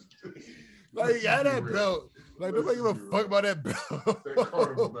 Like, yeah, that belt. Like, nobody give a fuck about that belt. That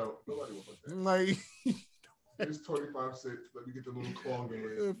carnival belt. Nobody wants that. Like, it's 25 cents. Let me get the little claw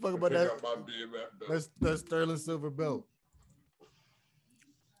game. Fuck about that. My BMF belt. That's sterling silver belt.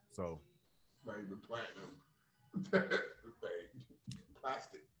 So. Not even platinum.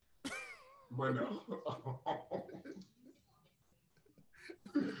 Plastic. But no.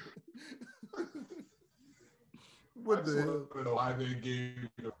 What the hell? I don't know why they gave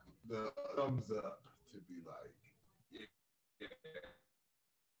the thumbs up to be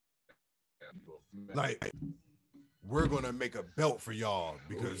like, we're gonna make a belt for y'all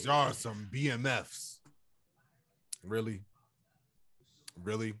because y'all are some BMFs. Really?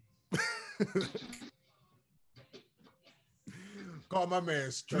 Call my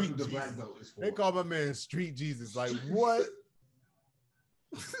man Street Jesus. They call my man Street Jesus. Like, what?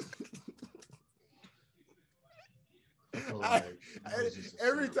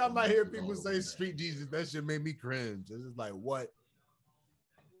 Every time I hear people say Street Jesus, that shit made me cringe. It's just like, what?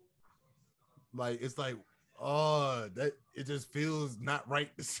 Like, it's like, oh, that it just feels not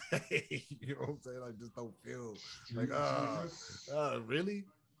right to say. You know what I'm saying? I just don't feel like, really?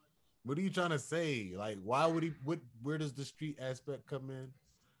 What are you trying to say? Like, why would he? Where does the street aspect come in?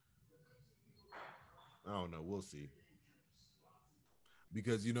 I don't know. We'll see.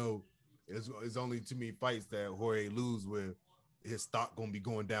 Because it's only too many fights that Jorge lose with his stock gonna be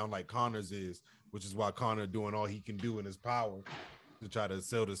going down like Conor's is, which is why Conor doing all he can do in his power to try to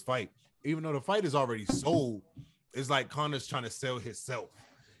sell this fight. Even though the fight is already sold, it's like Conor's trying to sell himself.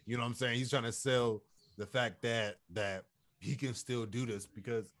 You know what I'm saying? He's trying to sell the fact that he can still do this,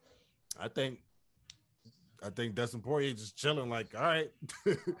 because I think Dustin Poirier just chilling like, all right,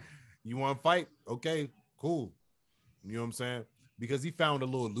 you want to fight? Okay, cool. You know what I'm saying? Because he found a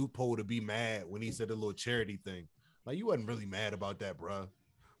little loophole to be mad when he said the little charity thing. Like, you wasn't really mad about that, bro.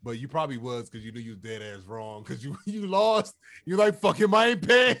 But you probably was, because you knew you was dead ass wrong, because you lost. You're like, fuck him, I ain't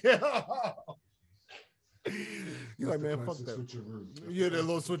paying. You're like, man, fuck that. Yeah, that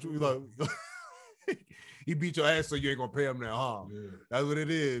little switch. Like, he beat your ass, so you ain't gonna pay him now, huh? Yeah. That's what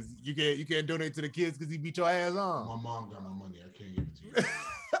it is. You can't donate to the kids because he beat your ass, huh? My mom got my money. I can't give it to you.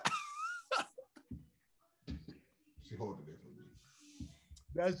 She holding it for me.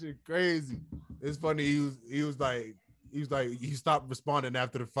 That shit crazy. It's funny. He was like he stopped responding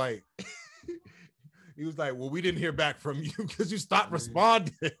after the fight. He was like, well, we didn't hear back from you because you stopped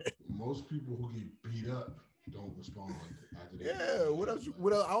responding. Most people who get beat up don't respond after they what else?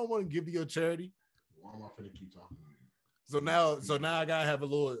 I don't want to give you your charity. Why am I finna keep talking to you? So now I gotta have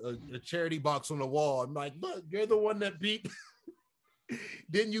a charity box on the wall. I'm like, look, you're the one that beat.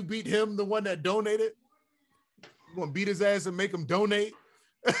 Didn't you beat him, the one that donated? You gonna beat his ass and make him donate?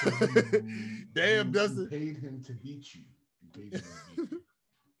 Damn, Dustin. You paid him to beat you. You paid him to beat you.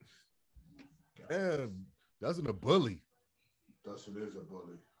 Damn, Dustin a bully. Dustin is a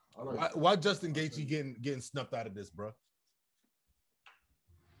bully. Why Justin Gaethje getting snuffed out of this, bro?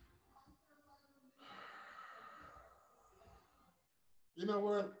 You know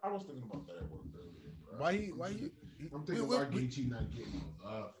what? I was thinking about that at work earlier. Bro. I'm thinking why Gaethje not getting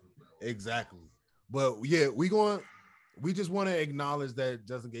love. Exactly. But yeah, we just want to acknowledge that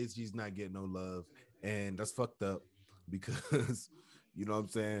Justin Gaethje's not getting no love, and that's fucked up because you know what I'm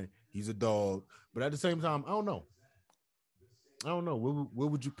saying, he's a dog. But at the same time, I don't know. Where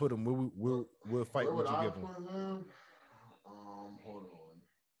would you put him? Where fight would you give him?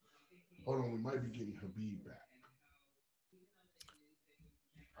 Hold on. We might be getting Khabib back.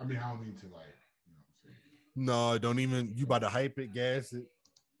 I mean, I don't mean to like, you know what I'm saying? No, don't even. You about to hype it, gas it.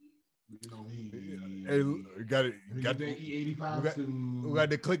 You know, he got it. Got the 85. We got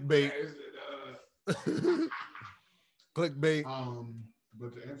the clickbait. Clickbait.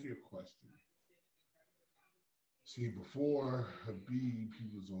 But to answer your question, see, before Khabib, he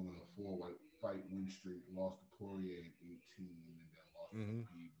was on a 4-fight win streak, lost to Poirier in 18, and then lost to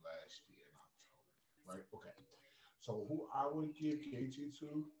Khabib last year in October. Right? Okay. So who I would give Gaethje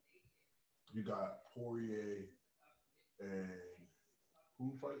to? You got Poirier and who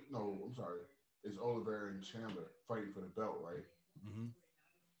fight? No, I'm sorry. It's Oliveira and Chandler fighting for the belt, right? Mm-hmm.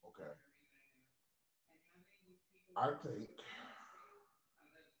 Okay. I think.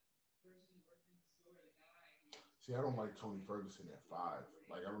 See, I don't like Tony Ferguson at 5.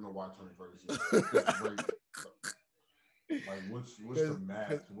 Like, I don't know why Tony Ferguson is great. Like, what's the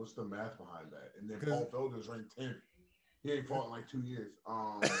math? What's the math behind that? And then Paul Felder's ranked 10th. He ain't fought in like 2 years.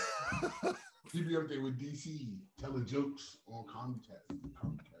 He be up there with DC telling jokes on Comcast.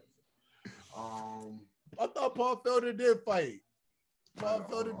 I thought Paul Felder did fight. Paul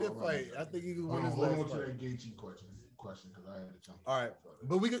Felder did fight. I think he won his last fight. Hold on to that Gaethje question because I had to jump. All right,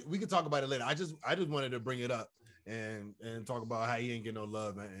 but we could talk about it later. I just wanted to bring it up and talk about how he ain't getting no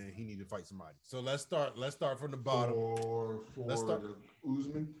love and he need to fight somebody. So let's start from the bottom. Let's start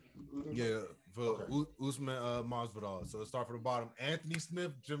Usman. Yeah, for Usman Masvidal. So let's start from the bottom. Anthony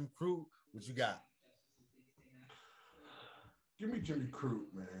Smith, Jim Crute. What you got? Give me Jimmy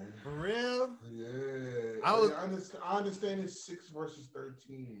Crute, man. For real? Yeah. I understand it's 6 versus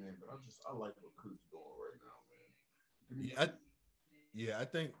 13, man, but I like what Crute's doing right now, man.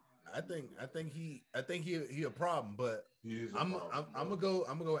 I think he a problem, but I'm gonna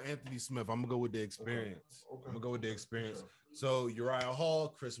go Anthony Smith. I'm gonna go with the experience. Okay. I'm gonna go with the experience. Sure. So Uriah Hall,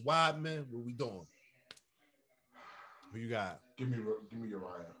 Chris Weidman, what we doing? Who you got? Give me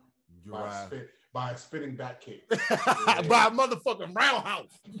Uriah. By a spinning back kick. By a motherfucking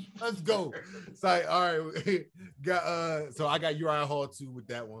roundhouse. Let's go. It's like, all right. So I got Uriah Hall too with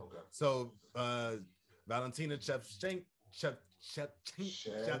that one. Okay. So Valentina Shevchenko.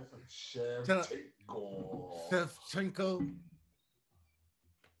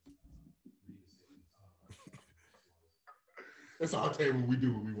 That's our table. We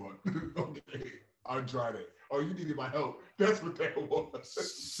do what we want. Okay. Andrade. Oh, you needed my help. That's what that was.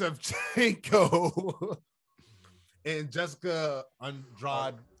 Shevchenko and Jessica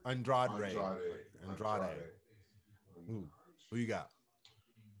Andrade. Who you got?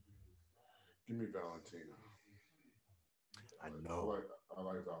 Give me Valentina. I know. I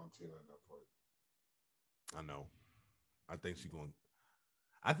like Valentina in that fight. I know. I think she's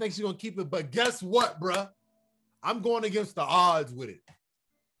gonna keep it. But guess what, bruh? I'm going against the odds with it.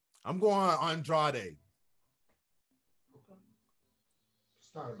 I'm going Andrade.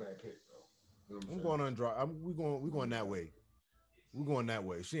 It's not a bad pick, though. You know I'm going Andrade. We're going that way. We're going that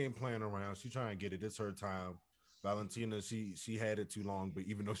way. She ain't playing around. She trying to get it. It's her time. Valentina, she had it too long, but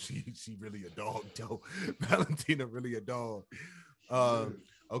even though she really a dog, Joe. Valentina really a dog.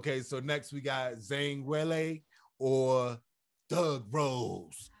 Okay, so next we got Zhang Weili or Thug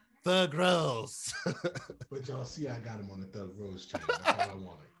Rose. Thug Rose. But y'all see, I got him on the Thug Rose train.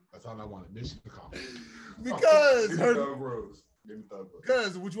 That's all I wanted. Mission accomplished. Because her Thug Rose.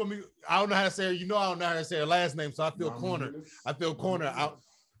 Because which one? I don't know how to say her. You know, I don't know how to say her last name, so I feel cornered. I feel cornered out.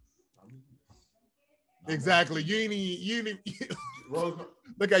 Exactly. You ain't even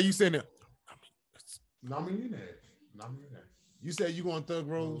look at you saying it. You said you going Thug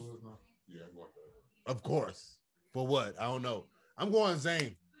Rose? Yeah, I'm going Thug. Of course. For what? I don't know. I'm going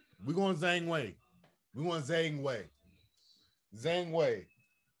Zhang. We're going Zhang Wei. We want Zhang Wei. Zhang Wei.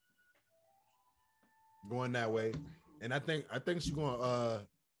 Going that way. And I think she's gonna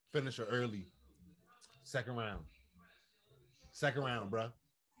finish her early. Second round, bro.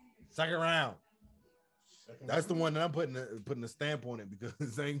 Second round. That's the one that I'm putting a stamp on it because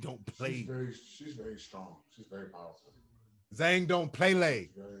Zhang don't play. She's very strong. She's very powerful. Zhang don't play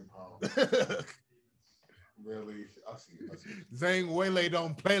lay. Very powerful. Really, I see it. Zhang Weili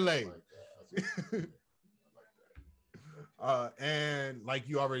don't play lay. I like that. And like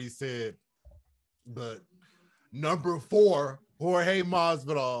you already said, but number 4 Jorge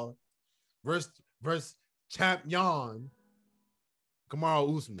Masvidal versus champion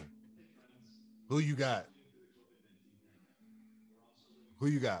Kamaru Usman. Who you got? Who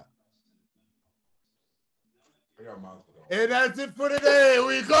you got? I got Masvidal. And that's it for today.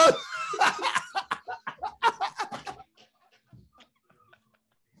 We go.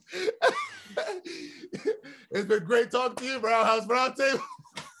 It's been great talking to you, Roundhouse Roundtable.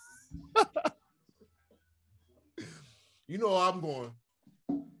 You know I'm going.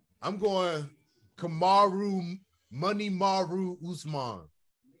 I'm going Kamaru Money Maru Usman.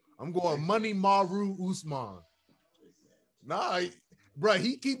 I'm going Money Maru Usman. Nah, bro,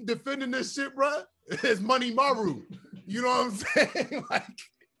 he keep defending this shit, bro. It's Money Maru. You know what I'm saying? Like,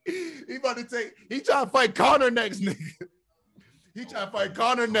 he about to take. He trying to fight Conor next, nigga. He trying to fight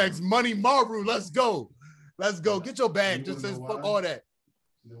Conor next. Money Maru. Let's go. Let's go. Get your bag. Just says fuck all that.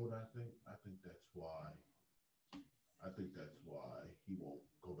 You know what I think? I think that's why he won't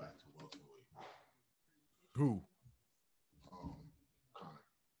go back to welterweight. Who? Conor.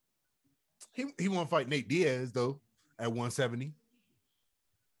 He won't fight Nate Diaz though at 170.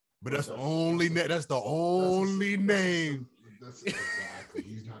 But that's the only name. That's the only name. That's exactly.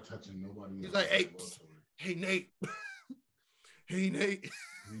 He's not touching nobody. He's like, hey Nate. Hey Nate.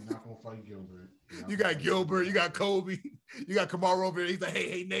 He's not gonna fight Gilbert. You got Gilbert. You got Kobe. You got Kamaru over there. He's like,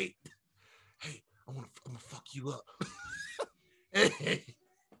 hey Nate. Hey, I'm gonna fuck you up. Hey.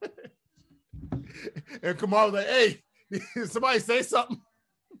 And Kamaru's like, hey, somebody say something.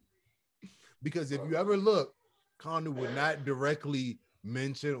 Because if you ever look, Conor would not directly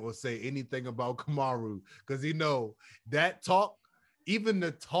mention or say anything about Kamaru because he know that talk, even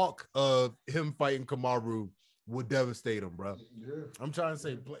the talk of him fighting Kamaru would devastate him, bro. Yeah. I'm trying to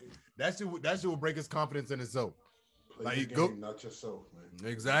say that shit will break his confidence in himself. Play like the game, go not yourself,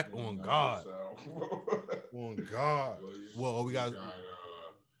 man. Exactly. On God. On God. Well, we got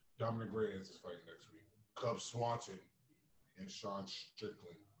Dominic Reyes is fighting next week. Cub Swanson and Sean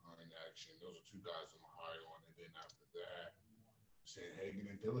Strickland are in action. Those are two guys I'm high on, and then after that, Sandhagen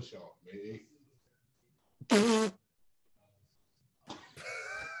and Dillashaw, May 8th.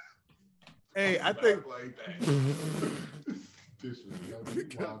 Hey, I think like that.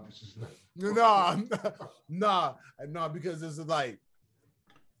 nah, because this is like,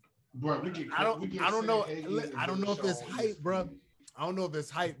 bro, I don't know if it's hype, bro. I don't know if it's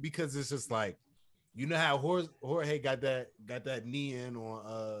hype because it's just like, you know how Jorge got that knee in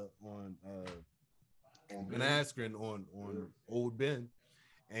on Ben Askren on Old Ben,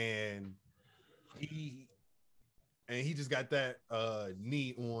 and he just got that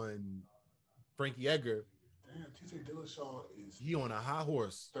knee on Frankie Edgar. Damn, TJ Dillashaw is he on a high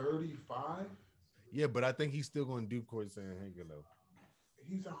horse. 35? Yeah, but I think he's still going to do Corey Sandhagen though.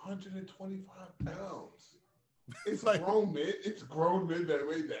 He's 125 pounds. It's like grown men. It's grown men that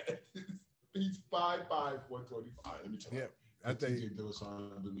weigh that. He's 5'5", 125. Let me tell you. Yeah, I think TJ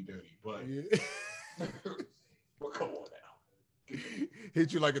Dillashaw do me dirty, but yeah. Well, come on now.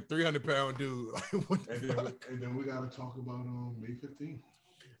 Hit you like a 300-pound dude. and then we got to talk about May 15th.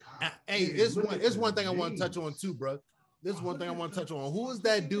 Hey, it's one thing I want to touch on too, bro. This is one thing I want to touch on. Who is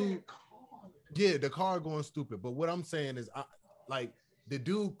that dude? Yeah, the car going stupid. But what I'm saying is, like the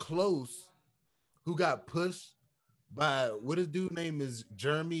dude close who got pushed by what his dude name is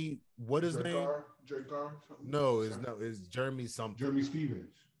Jeremy. What is name? Drake Carr? No, it's Jeremy something. Jeremy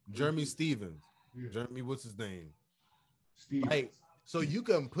Stevens. Jeremy Stevens. Yeah. Jeremy, what's his name? Stevens. Like, so you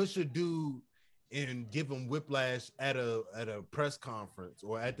can push a dude and give him whiplash at a press conference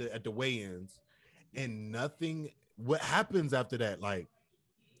or at the weigh-ins, and nothing. What happens after that? Like,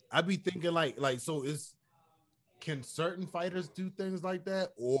 I be thinking like so can certain fighters do things like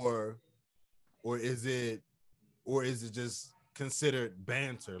that, or is it just considered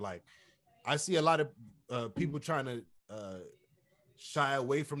banter? Like, I see a lot of people trying to shy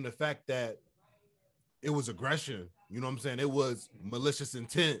away from the fact that it was aggression. You know what I'm saying? It was malicious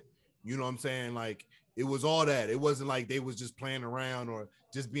intent. You know what I'm saying? Like, it was all that. It wasn't like they was just playing around or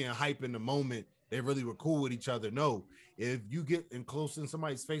just being hype in the moment. They really were cool with each other. No, if you get in close in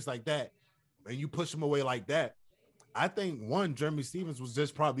somebody's face like that and you push them away like that, I think Jeremy Stevens was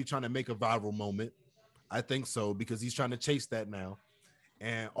just probably trying to make a viral moment. I think so, because he's trying to chase that now.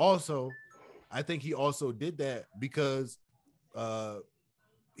 And also, I think he also did that because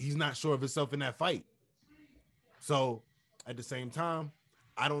he's not sure of himself in that fight. So at the same time,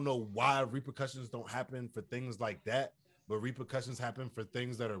 I don't know why repercussions don't happen for things like that, but repercussions happen for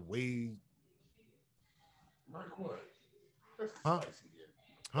things that are way. Like what? Let's get spicy here.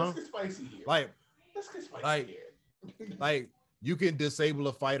 Huh? Let's get spicy here. Let's get spicy here. Like, you can disable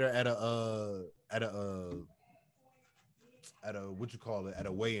a fighter at a at a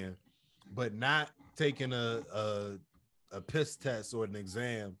weigh-in, but not taking a piss test or an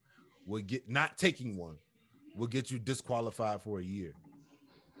exam not taking one will get you disqualified for a year.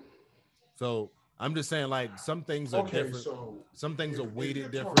 So I'm just saying, like, some things are different. So some things are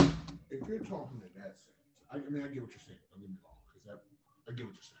weighted different. If you're talking in that sense, I mean, I get what you're saying. Don't get me wrong, because I get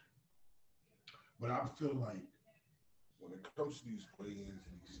what you're saying. But I feel like when it comes to these weigh-ins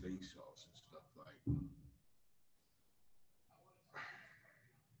and these face-offs and stuff, like,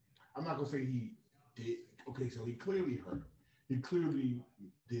 I'm not gonna say he did. Okay, so he clearly hurt him. He clearly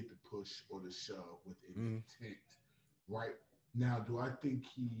did the push or the shove with intent, right? Now, do I think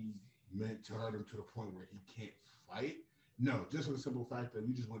he meant to hurt him to the point where he can't fight? No, just for the simple fact that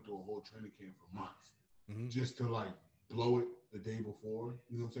we just went through a whole training camp for months just to, like, blow it the day before.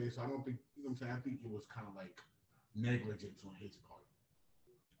 You know what I'm saying? So I don't think, you know what I'm saying? I think it was kind of like negligence on his part.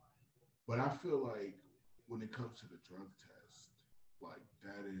 But I feel like when it comes to the drug test, like,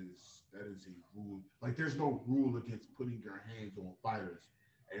 that is a rule. Like, there's no rule against putting your hands on fighters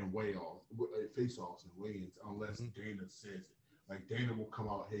and face-offs and weigh-ins unless Dana says it. Like, Dana will come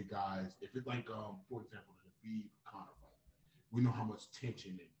out, hey guys, if it's like, for example, the Khabib Conor fight, we know how much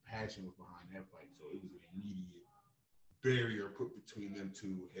tension and passion was behind that fight, so it was an immediate barrier put between them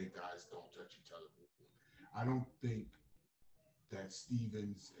two. Hey guys, don't touch each other. I don't think that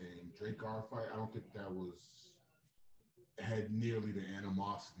Stevens and Drakkar fight, I don't think that had nearly the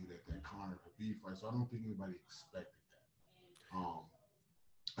animosity that Conor Khabib fight. So I don't think anybody expected that.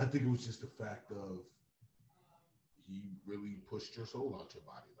 I think it was just the fact of he really pushed your soul out your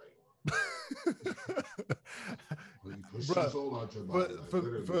body, like really pushed your soul out your body.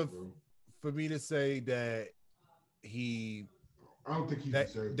 For me to say that he, I don't think he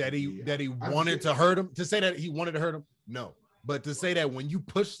that he wanted to hurt him. To say that he wanted to hurt him, no. But to say that when you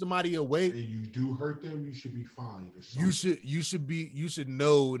push somebody away and you do hurt them, you should be fined. You should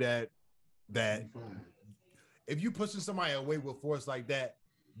know that if you pushing somebody away with force like that,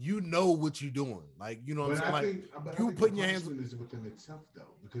 you know what you're doing. Like, you know what I'm saying? Like, you putting your hands is within itself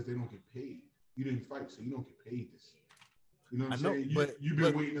though, because they don't get paid. You didn't fight, so you don't get paid this. You know what I'm saying? You've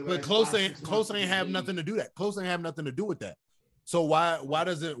been waiting. But Close ain't have nothing to do that. Close ain't have nothing to do with that. So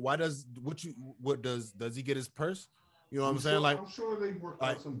does he get his purse? You know what I'm saying? Like, I'm sure they worked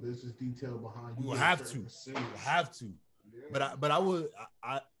out some business detail behind. You have to. Yeah. But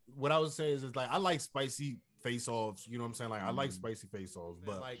what I would say is like, I like spicy face-offs. You know what I'm saying? Like, I like spicy face-offs,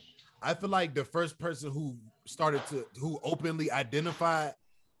 but like, I feel like the first person who openly identified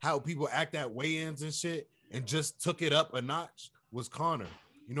how people act at weigh-ins and shit and just took it up a notch was Conor.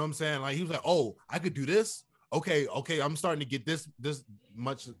 You know what I'm saying? Like, he was like, oh, I could do this. Okay, I'm starting to get this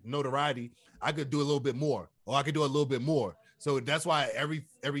much notoriety. I could do a little bit more, or I could do a little bit more. So that's why every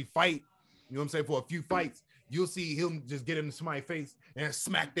fight, you know what I'm saying, for a few fights, you'll see him just get into somebody's face and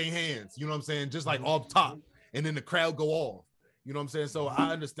smack their hands, you know what I'm saying, just like off top, and then the crowd go off. You know what I'm saying? So I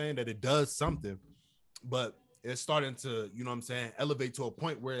understand that it does something, but it's starting to, you know what I'm saying, elevate to a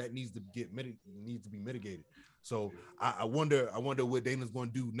point where that needs to be mitigated. So I wonder what Dana's going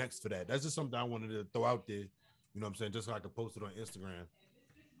to do next for that. That's just something I wanted to throw out there. You know what I'm saying? Just so I could post it on Instagram.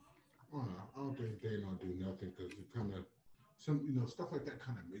 I don't think they don't do nothing because it kind of stuff like that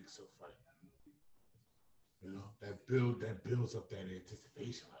kind of makes a fight. You know, that builds up that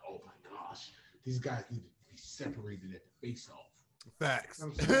anticipation. Like, oh my gosh, these guys need to be separated at the face-off. Facts. You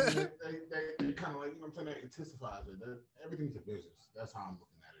know what I'm saying? they kind of like, you know what I'm saying, that intensifies it. Everything's a business. That's how I'm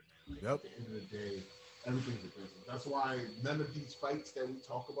looking at it, man. Like, at the end of the day, everything's a business. That's why none of these fights that we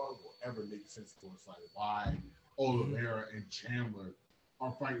talk about will ever make sense to us. Like, why Oliveira and Chandler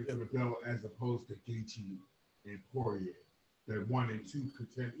are fighting for the belt as opposed to Gaethje and Poirier, the 1 and 2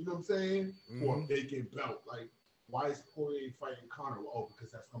 contend. You know what I'm saying? For a vacant belt. Like, why is Poirier fighting Conor? Well, oh,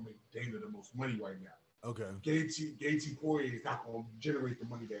 because that's gonna make Dana the most money right now. Okay. Gaethje Poirier is not gonna generate the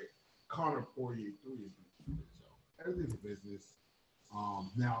money that Conor Poirier 3 is gonna do. So everything's a business.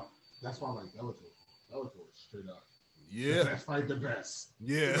 Now that's why I like Bellator. Bellator is straight up. Yeah. The best fight the best.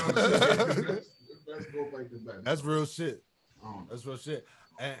 Yeah. You know what I'm saying? the best go fight the best. That's real shit. That's real shit.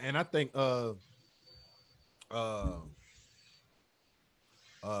 And I think Conor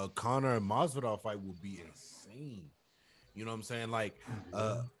and Masvidal fight will be insane. You know what I'm saying? Like,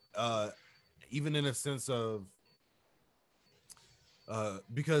 even in a sense of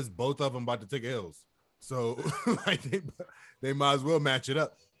because both of them about to take L's, so like they might as well match it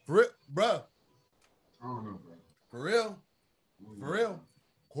up. For real, bro. I don't know, bro. For real.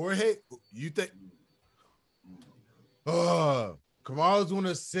 Jorge, you think? Kamaru's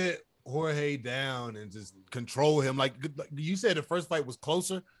gonna sit Jorge down and just control him. Like you said, the first fight was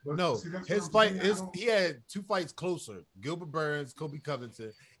closer. But no, see, his fight is he had 2 fights closer. Gilbert Burns, Kobe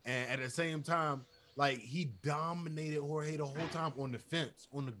Covington, and at the same time, like he dominated Jorge the whole time on the fence,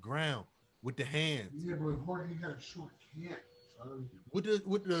 on the ground, with the hands. Yeah, but Jorge got a short camp.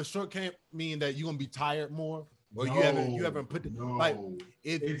 Would the short camp mean that you're gonna be tired more? Or no, you haven't put the like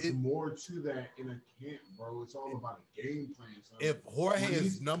it's more to that in a camp, bro. It's all about a game plan. Son. If Jorge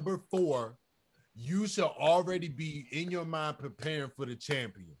is number 4, you should already be in your mind preparing for the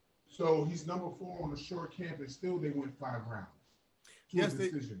champion. So he's number 4 on the short camp, and still they went 5 rounds. Yes,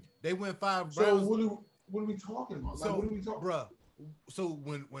 they went 5 rounds. So what are we talking about? Like, what are we talking, bro? So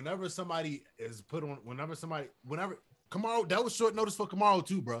whenever somebody is put on, whenever Kamaru, that was short notice for Kamaru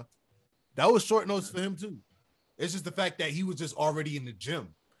too, bro. That was short notice for him too. It's just the fact that he was just already in the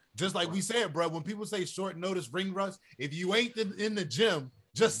gym. Just like we said, bro, when people say short notice ring rust, if you ain't in the gym,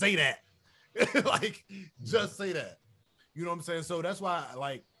 just say that. Like, just say that. You know what I'm saying? So that's why,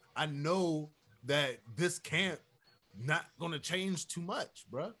 like, I know that this camp not going to change too much,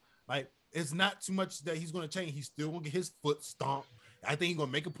 bro. Like, it's not too much that he's going to change. He's still going to get his foot stomped. I think he's going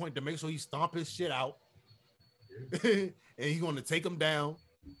to make a point to make sure he stomp his shit out. And he's going to take him down.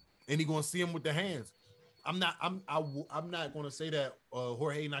 And he's going to see him with the hands. I'm not going to say that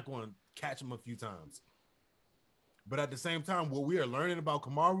Jorge not going to catch him a few times. But at the same time, what we are learning about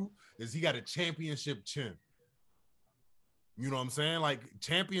Kamaru is he got a championship chin. You know what I'm saying? Like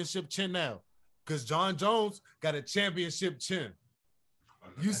championship chin now. Because John Jones got a championship chin.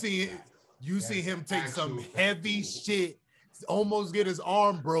 You see him take some heavy shit, almost get his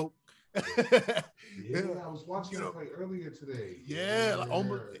arm broke. I was watching him play earlier today. Yeah, like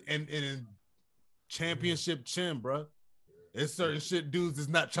almost and championship chin, bro. There's certain shit dudes is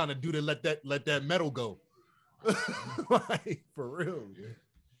not trying to do to let that metal go. Like for real. Yeah.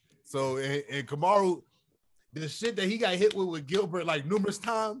 So and Kamaru, the shit that he got hit with Gilbert like numerous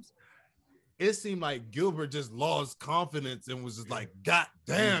times, it seemed like Gilbert just lost confidence and was just like, God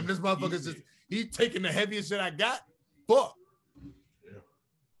damn, this motherfucker's just he taking the heaviest shit I got. Fuck. Yeah.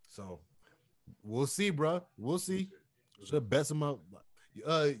 So we'll see, bro. We'll see. Should bet some up.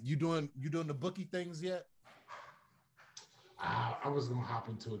 You doing the bookie things yet? I was gonna hop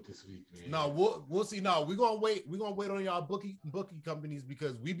into it this week, man. No, we'll see. No, we're gonna wait on y'all bookie companies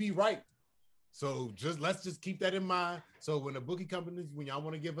because we be right. So let's just keep that in mind. So when the bookie companies, when y'all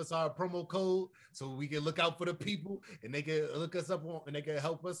want to give us our promo code, so we can look out for the people and they can look us up on and they can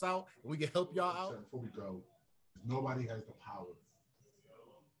help us out and we can help y'all out. Before we go, nobody has the power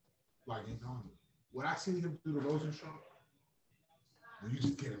like Ngannou. When I seen him do the Rosen show, when you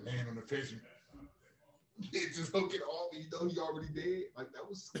just get a man on the face, you just don't get all, you know, he already dead. Like that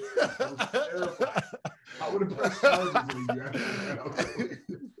was scary. That was terrifying. I would have pressed charges on you after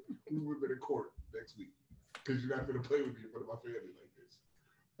that. We would have been in court next week because you're not going to play with me in front of my family like this.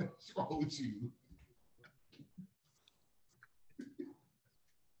 What's wrong with you?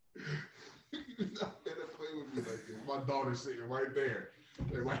 You're not going to play with me like this. My daughter's sitting right there.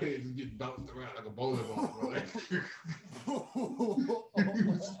 And my head just getting bounced around like a bowling ball. Like, he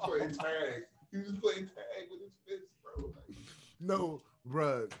was just playing tag. He was just playing tag with his fist, bro. Like, no,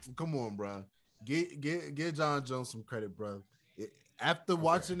 bro. Come on, bro. Get John Jones some credit, bro. After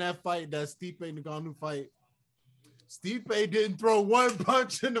watching that fight, that Stipe Ngannou fight, Stipe didn't throw one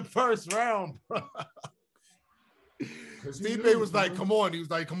punch in the first round, bro. Stipe was like, come on. He was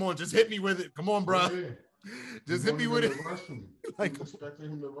like, come on, just hit me with it. Come on, bro. Yeah. Just hit me with it. Like,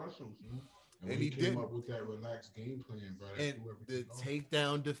 expecting him to rush him. And he came up with that relaxed game plan, bro. And the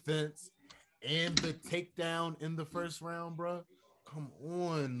takedown defense and the takedown in the first round, bro. Come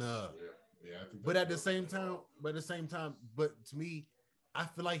on. Yeah, I think but at the same time, but to me, I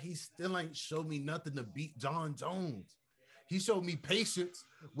feel like he still ain't showed me nothing to beat John Jones. He showed me patience,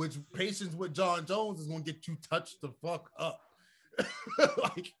 which patience with John Jones is gonna get you touched the fuck up.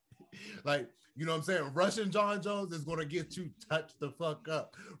 like, you know what I'm saying? Rushing John Jones is gonna get you touched the fuck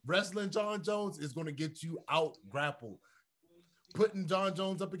up. Wrestling John Jones is gonna get you out grappled. Putting John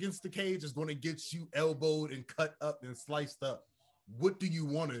Jones up against the cage is gonna get you elbowed and cut up and sliced up. What do you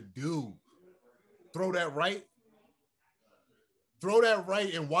want to do? Throw that right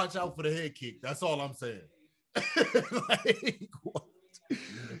and watch out for the head kick. That's all I'm saying.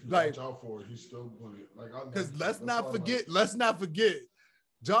 Watch out for it. He's still going to because let's not forget,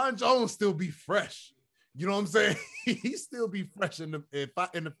 John Jones still be fresh. You know what I'm saying? He still be fresh in the fifth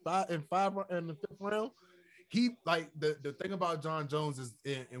round. He like the thing about John Jones is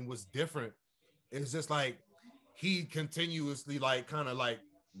and what's different is just like he continuously like kind of like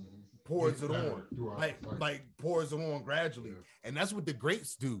pours it on, like pours it on gradually, and that's what the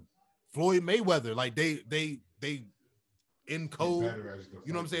greats do. Floyd Mayweather. Like they encode,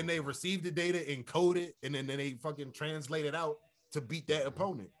 you know what I'm saying? They receive the data, encode it, and then they fucking translate it out to beat that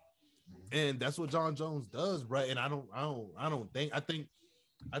opponent. And that's what John Jones does, bro. And I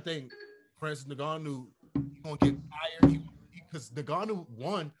think Francis Ngannou gonna get tired because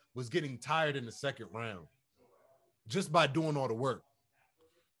Ngannou was getting tired in the second round just by doing all the work.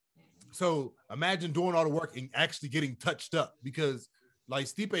 So imagine doing all the work and actually getting touched up, because like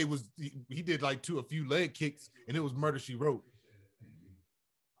Stipe he did like a few leg kicks and it was murder she wrote.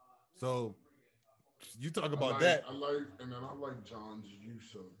 So you talk about that. I like John's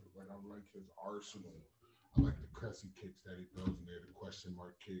use of, like, I like his arsenal. I like the Cressy kicks that he throws in there, the question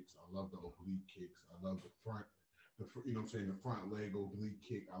mark kicks. I love the oblique kicks. I love the front, you know what I'm saying, the front leg oblique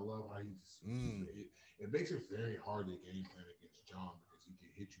kick. I love how it makes it very hard to game plan against John, because he can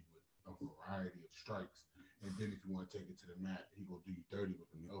hit you with a variety of strikes. And then if you want to take it to the mat, he gonna do you dirty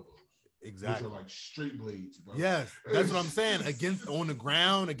with the elbows. Exactly. Which are like street blades, bro. Yes, that's what I'm saying. On the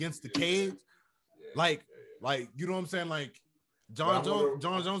ground, against the cage. Like, you know what I'm saying? Like John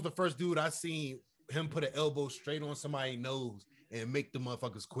Jones, the first dude I seen him put an elbow straight on somebody's nose and make the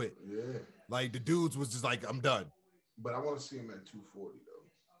motherfuckers quit. Yeah. Like the dudes was just like, I'm done. But I want to see him at 240 though.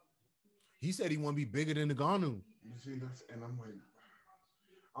 He said he want to be bigger than Ngannou. You see, and I'm like,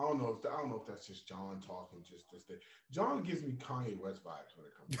 I don't know if that's just John talking. Just that John gives me Kanye West vibes when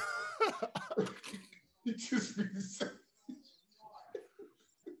it comes to he just be the same.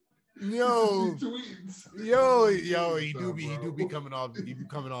 Yo, he do be coming off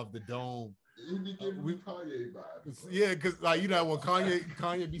the dome. He be giving me Kanye vibes. Yeah, because like, you know, when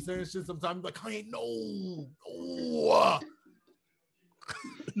Kanye be saying shit sometimes, like, Kanye, no.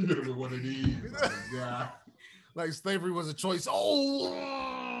 You never one of these. Yeah. Like slavery was a choice.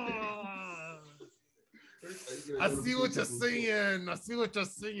 I see what you're saying,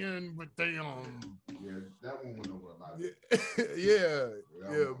 but damn. Yeah, that one went over a lot. Yeah.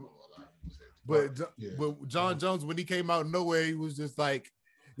 But John Jones, when he came out of nowhere, he was like,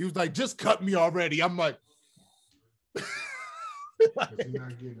 just cut me already. I'm like, he's not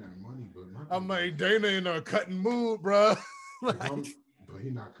getting that money, but I'm like, Dana in a cutting mood, bro. But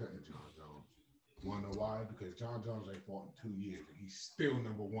he's not cutting John Jones. Wanna know why? Because John Jones ain't fought in 2 years, and he's still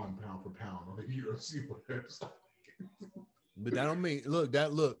number one pound for pound on the UFC website. But that don't mean look.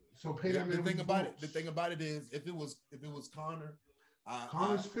 So pay that. The thing about it is, if it was Conor,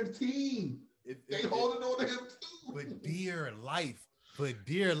 Conor's 15. They holding on to him too. But dear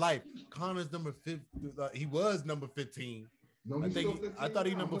life, Conor's number 50. He was number 15. No, I thought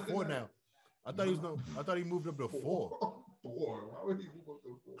he number 4 now. I thought he moved up to 4. 4. Why would he move up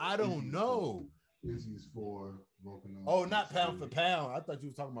to 4? I don't know. Izzy's 4. Oh, not pound for pound. I thought you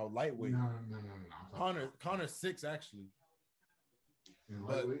was talking about lightweight. No. Conor's 6 actually. In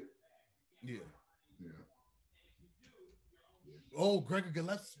lightweight? Yeah. Oh, Gregor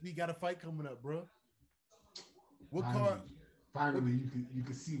Gillespie got a fight coming up, bro. What card? Finally, you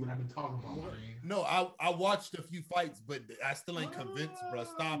can see what I've been talking about, man. No, I watched a few fights, but I still ain't convinced, bro.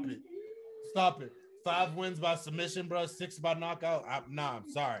 Stop it. 5 wins by submission, bro. 6 by knockout. I'm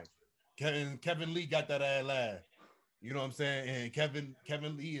sorry. Kevin Lee got that ass last. You know what I'm saying? And Kevin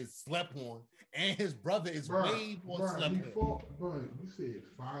Lee is slept on, and his brother is way more slept on. Bro, you said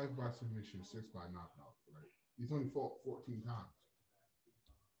 5 by submission, 6 by knockout. Right? He's only fought 14 times.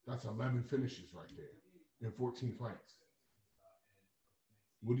 That's 11 finishes right there in 14 fights.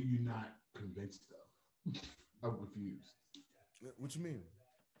 What are you not convinced of? I'm confused. What you mean?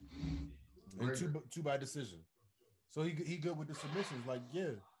 And 2 by decision. So he good with the submissions, like,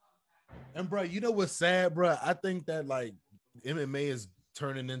 yeah. And bro, you know what's sad, bro? I think that like MMA is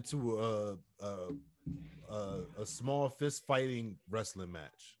turning into a small fist fighting wrestling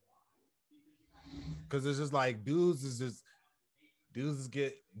match. Cause it's just like dudes is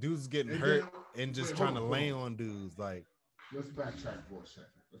getting hurt and just trying to lay on dudes. Like, let's backtrack for a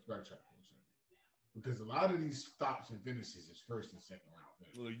second. Because a lot of these stops and finishes is first and second round.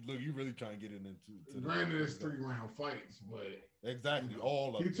 Look, you really trying to get it into. Granted, it's 3-round fights, but exactly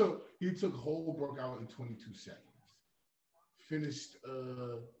all of he took Holbrook out in 22 seconds. Finished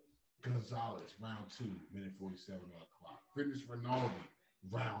Gonzalez round 2, minute 47 on the clock. Finished Rinaldi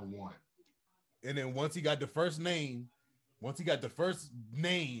round 1. And then once he got the first name, I think he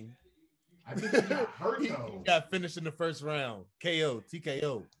got hurt though. He got finished in the first round.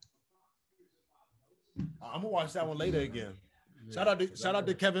 TKO. I'm gonna watch that one later again. Yeah, shout out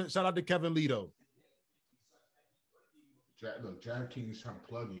to Kevin Lee though. Look, DraftKings trying to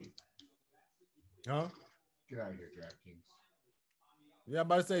plug you. Huh? Get out of here, DraftKings. Yeah, I'm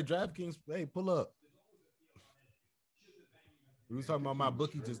about to say DraftKings. Hey, pull up. We was talking about my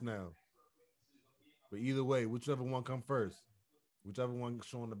bookie just now. But either way, whichever one come first, whichever one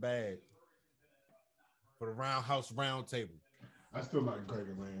showing the bag for the Roundhouse Roundtable. I still like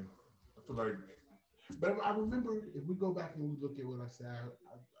Gregor, man. I feel like, but I remember if we go back and we look at what I said, I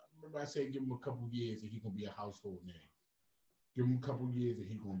remember I said give him a couple years and he's gonna be a household name. Give him a couple years and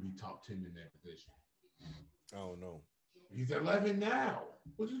he's gonna be top 10 in that position. I don't know. He's 11 now.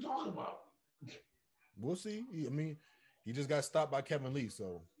 What you talking about? We'll see. I mean, he just got stopped by Kevin Lee,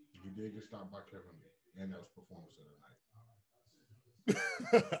 so he did get stopped by Kevin Lee, and that was performance of the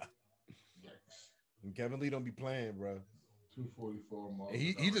night. Yikes. And Kevin Lee don't be playing, bro. 244 more.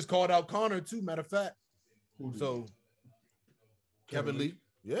 He just called out Conor too. Matter of fact. So Kevin Lee,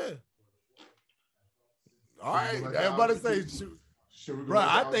 yeah. All right, everybody say, bro.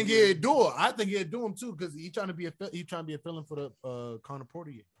 I think he'd do it. I think he'd do him too because he's trying to be a fill-in for the Conor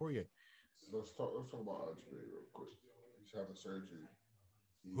Poirier. Let's talk about Aljamain real quick. He's having surgery.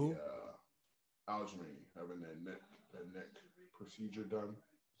 Who? Aljamain having that neck procedure done.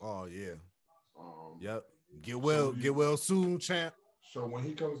 Oh yeah. Yep. Get well soon, champ. So when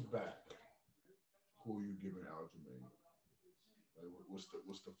he comes back, who are you giving Aljamain? Like,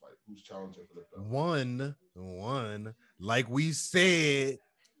 what's the fight? Who's challenging for the belt? One. Like we said,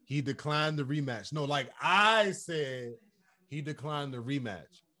 he declined the rematch. No, like I said, he declined the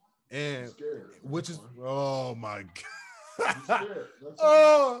rematch. And which is oh my god.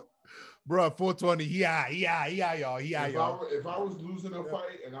 Oh, bro, 420. Yeah, y'all. If I was losing a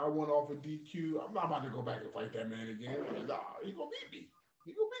fight and I went off a DQ, I'm not about to go back and fight that man again. Nah, he gonna beat me.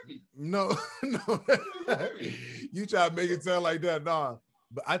 No. You try to make it sound like that, nah.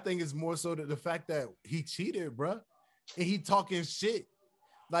 But I think it's more so that the fact that he cheated, bro, and he talking shit.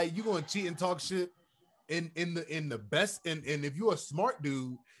 Like you gonna cheat and talk shit in the best. And if you're a smart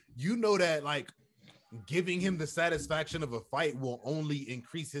dude, you know that like giving him the satisfaction of a fight will only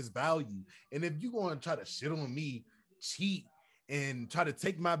increase his value. And if you're going to try to shit on me, cheat, and try to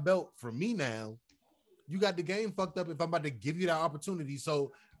take my belt from me now, you got the game fucked up if I'm about to give you that opportunity.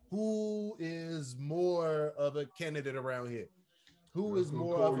 So who is more of a candidate around here? Who is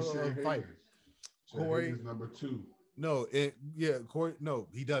more of a fighter? Corey is number 2. No, Corey. No,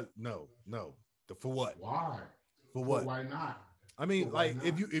 he does. No. For what? Why? For what? Why not? I mean, like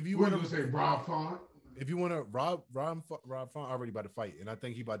if you want to say Rob Font, if you want to Rob Font already about to fight, and I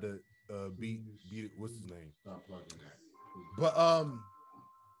think he about to beat what's his name? Stop plugging that. But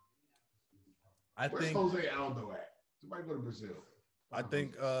Where's Jose Aldo at? Somebody go to Brazil. I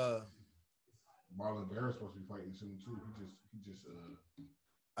think Marlon Vera supposed to be fighting soon too. He just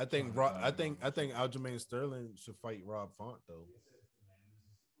I think Aljamain Sterling should fight Rob Font though.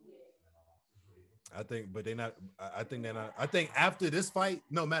 I think, but they're not. I think they're not. I think after this fight,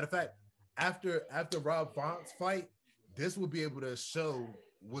 no matter of fact, after Rob Font's fight, this will be able to show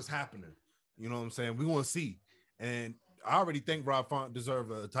what's happening. You know what I'm saying? We want to see, and I already think Rob Font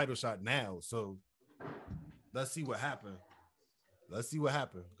deserves a title shot now. So let's see what happened.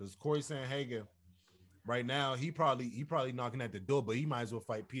 Because Corey Sandhagen, right now, he probably knocking at the door, but he might as well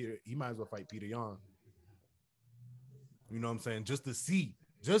fight Peter. He might as well fight Peter Yan. You know what I'm saying? Just to see.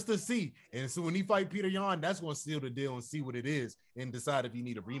 And so when he fight Peter Yan, that's going to seal the deal and see what it is and decide if you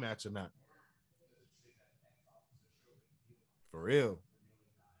need a rematch or not. For real.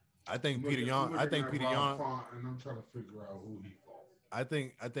 I think Peter Yan. And I'm trying to figure out who he fought. I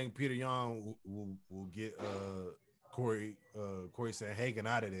think Peter Yan will get Corey Sandhagen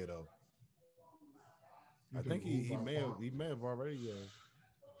out of there though. I think he may have already.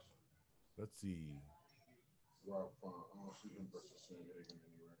 Let's see. Rob Font. I don't see him versus Sandhagen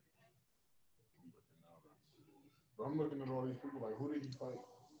anywhere. But I'm looking at all these people like, who did he fight?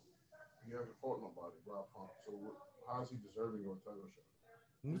 He hasn't fought nobody, Rob Font. So how is he deserving of a title shot?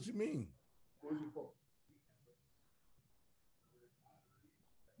 What you mean? Who did he fought?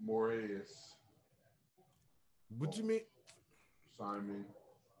 Moraes. What you mean? Simon.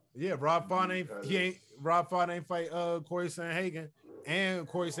 Yeah, Rob Font ain't fight Corey Sandhagen, and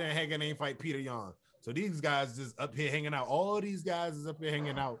Corey Sandhagen ain't fight Peter Yan. So these guys just up here hanging out. All these guys is up here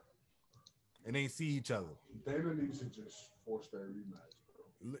hanging out and ain't see each other. Dana needs to just force that rematch,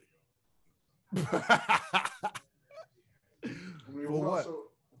 bro. I mean, who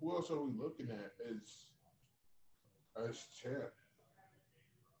else are we looking at as champ?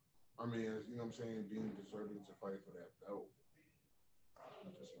 I mean, as, you know what I'm saying, being deserving to fight for that belt.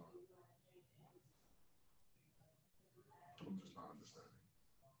 I'm just not understanding.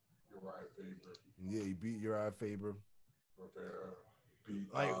 Uriah Faber. Yeah, he beat Uriah Faber. Rivera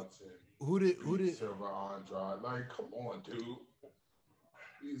beat like, Dodson. Who did Silva Andrade? Like, come on, dude.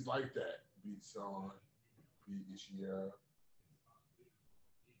 He's like that. Beat Son. Beat Ishihara.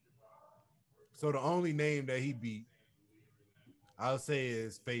 So the only name that he beat, I'll say,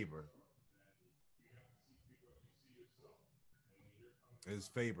 is Faber. Is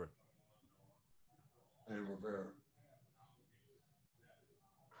Faber. And Rivera.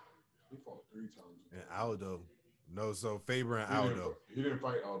 He fought 3 times. And Aldo. No, so Faber and Aldo. He didn't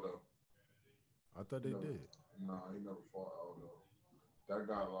fight Aldo. I thought they did. Nah, he never fought Aldo. That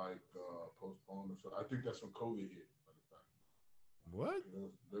got postponed or so. I think that's when COVID hit. What?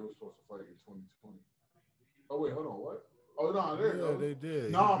 They were supposed to fight in 2020. Oh wait, hold on. What? Oh no, there it goes. They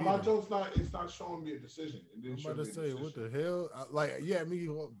did. Nah, my joke's not. It's not showing me a decision. I'm about to say, what the hell? Me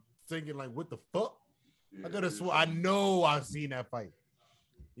thinking like, what the fuck? Yeah, I could have sworn. I know I've seen that fight.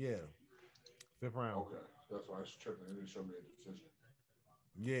 Yeah, 5th round. Okay, that's why it's tripping. It didn't show me a decision.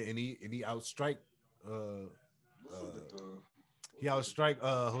 Yeah, and he outstrike. He outstrike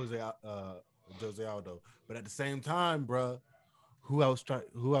Jose Aldo, but at the same time, bruh, who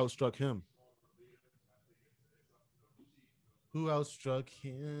outstruck him? Who outstruck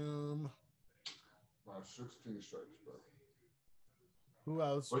him? 16 strikes, bro. Who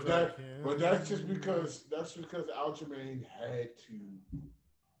outstruck him? But that's because Aljamain had to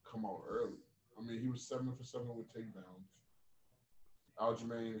come out early. I mean, he was 7 for 7 with takedowns.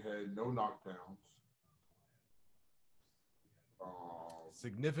 Aljamain had no knockdowns.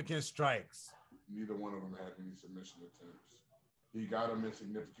 Significant strikes. Neither one of them had any submission attempts. He got him in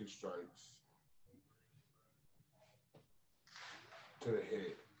significant strikes to the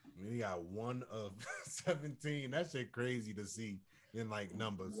head. He got 1 of 17. That shit crazy to see in like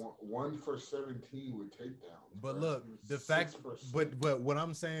numbers. 1 for 17 with takedowns. But bro. Look, the fact. But what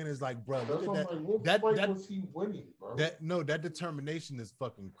I'm saying is like, bro, look at that. Like, that was he winning, bro? That determination is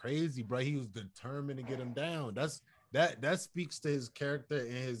fucking crazy, bro. He was determined to get him down. That speaks to his character and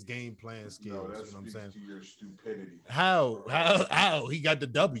his game plan skills. No, that you know speaks what I'm saying? To your stupidity. How he got the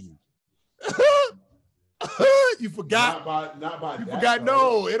W? You forgot. Not by you that. Forgot.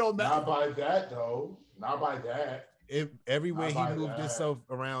 Though. No, it don't matter. Not by that though. Not by that. Everywhere he moved himself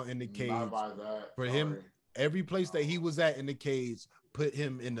around in the cage. Not by that. For him, every place that he was at in the cage put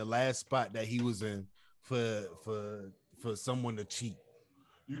him in the last spot that he was in for someone to cheat.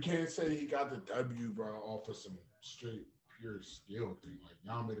 You can't say he got the W, bro, off of some straight pure skill thing. Like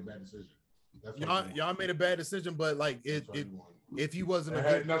y'all made a bad decision. Y'all made a bad decision, but like if he wasn't, it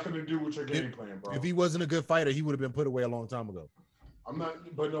had nothing to do with your game plan, bro. If he wasn't a good fighter, he would have been put away a long time ago. I'm not,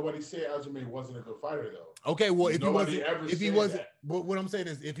 but nobody said Aljamain wasn't a good fighter though. Okay, well, but what I'm saying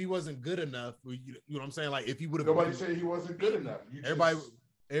is, if he wasn't good enough, you know what I'm saying? Like if he would have, nobody said he wasn't good enough. Everybody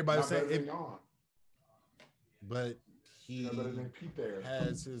saying it, but he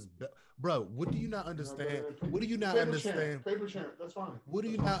has his bro. What do you not understand? What do you not understand? Paper champ, that's fine. What do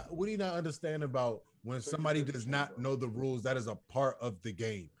you not understand about when somebody does not know the rules? That is a part of the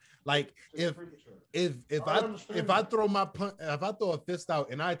game. Like if I throw a fist out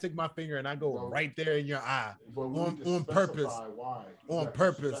and I take my finger and I go right there in your eye on purpose,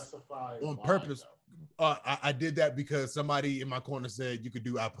 I did that because somebody in my corner said you could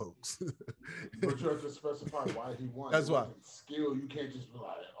do eye pokes. But you have to specify why he won. That's why. Skill, you can't just be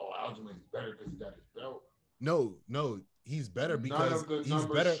like, oh, Aljamain's better because he got his belt. No, he's better because he's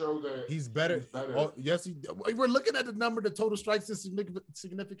better. He's better. Oh, yes, we're looking at the number, the total strikes and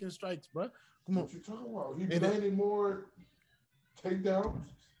significant strikes, bro. Come on. What you talking about? He landed more takedowns.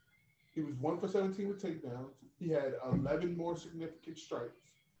 He was 1 for 17 with takedowns. He had 11 more significant strikes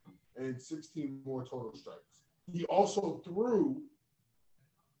and 16 more total strikes. He also threw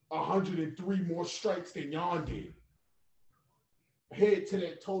 103 more strikes than Jan did. Head to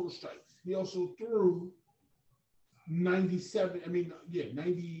that total strikes. He also threw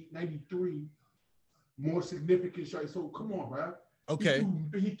 93 more significant strikes. So come on, bro. Okay.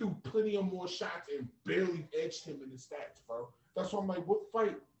 He threw plenty of more shots and barely edged him in the stats, bro. That's why I'm like, what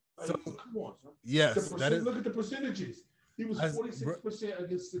fight? Like, so, come on, son. Yes. Look at the percentages. He was 46%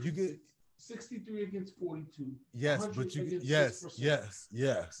 against 63 against 42. Yes, but you get yes.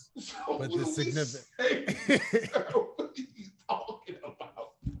 So but the significant. What are you talking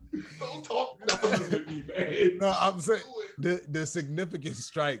about? Don't talk to me, man. No, I'm saying the significant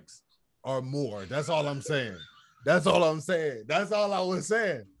strikes are more. That's all I'm saying. That's all I'm saying. That's all I was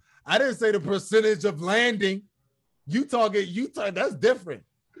saying. I didn't say the percentage of landing. You talk. That's different.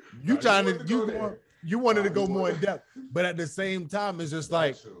 You wanted to go more in depth, but at the same time, it's just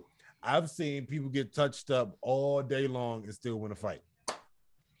like I've seen people get touched up all day long and still win a fight.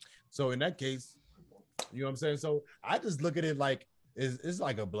 So in that case, you know what I'm saying? So I just look at it like it's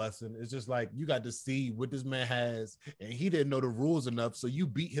like a blessing. It's just like you got to see what this man has, and he didn't know the rules enough, so you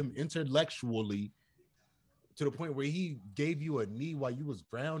beat him intellectually to the point where he gave you a knee while you was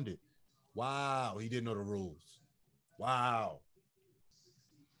grounded. Wow, he didn't know the rules. Wow.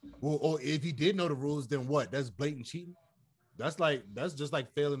 Well, or if he did know the rules, then what? That's blatant cheating. That's just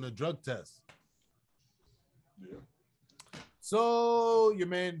like failing a drug test. Yeah. So your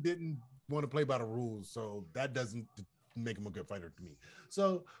man didn't want to play by the rules, so that doesn't make him a good fighter to me.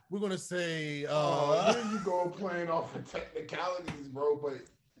 So we're gonna say, here you go playing off of technicalities, bro. But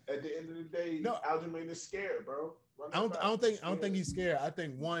at the end of the day, no, Aljamain is scared, bro. I don't think he's scared. I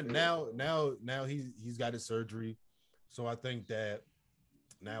think now he's got his surgery, so I think that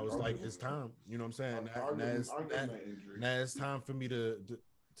now it's like it's time. You know what I'm saying? Now it's time for me to do.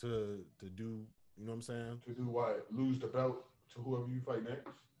 You know what I'm saying? To do what? Lose the belt to whoever you fight next.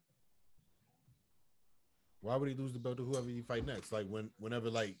 Why would he lose the belt to whoever you fight next? Like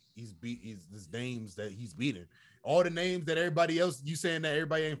whenever like he's names that he's beating, all the names that everybody else you saying that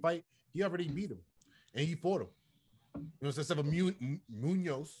everybody ain't fight, he already beat him, and he fought him. You know, instead of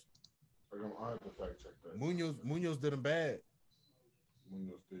Munoz. I have to fact check that. Munoz did him bad.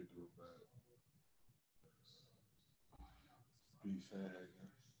 Munoz did do it bad. Beat Sandhagen.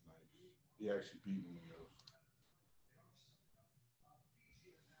 Nice. He actually beat Munoz.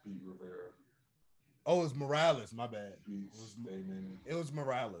 Beat Rivera. Oh, it was Morales. My bad. It was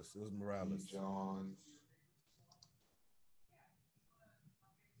Morales. Beat Johns.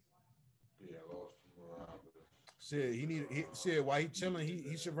 Yeah, lost to Morales. Shit, while he chilling,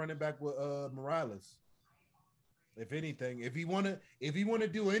 he should run it back with Morales. If anything, if he wanna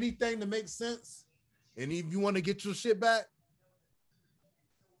do anything to make sense, and if you want to get your shit back,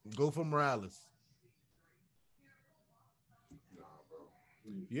 go for Morales. Nah, bro.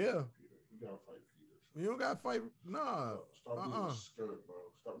 Yeah. You gotta fight Peters. You don't gotta fight. Nah. Stop being a skirt, bro.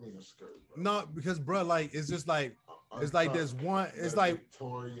 Stop being a skirt, bro. No, because bro, like it's just like it's like there's one. It's like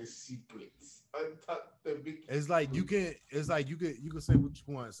Victoria's Secrets. Untuck the big. It's like you can say what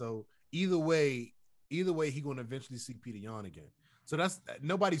you want. So either way, he gonna eventually see Peter Yan again. So that's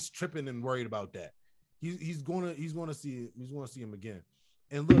nobody's tripping and worried about that. He's gonna see him again.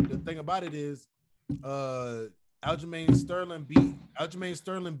 And look, the thing about it is, Aljamain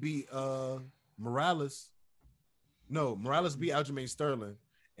Sterling beat Morales. No, Morales beat Aljamain Sterling,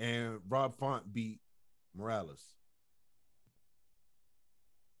 and Rob Font beat Morales.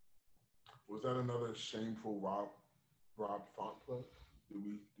 Was that another shameful Rob Font plug? Did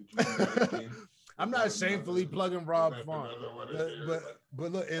you do that again? I'm not shamefully plugging Rob Font,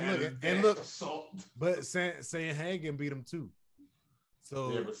 but look, but Sandhagen beat him too.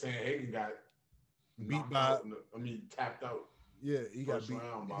 So yeah, but Sandhagen got beat by. Tapped out. Yeah, he got beat.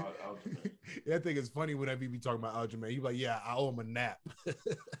 By Aljamain. Yeah, I think it's funny whenever you be talking about Aljamain. He be like, yeah, I owe him a nap.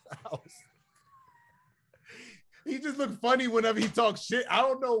 He just look funny whenever he talks shit. I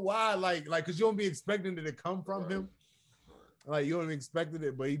don't know why, like, because you don't be expecting it to come from him. Like you don't be expecting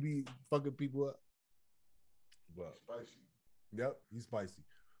it, but he be fucking people up. But spicy. Yep, he's spicy.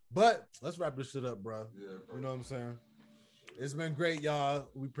 But let's wrap this shit up, bro. Yeah, bro. You know what I'm saying? It's been great, y'all.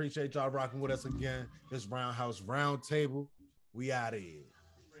 We appreciate y'all rocking with us again. This Roundhouse Roundtable. We out of here.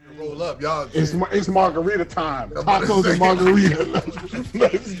 Roll up, y'all. It's margarita time. Tacos and margarita.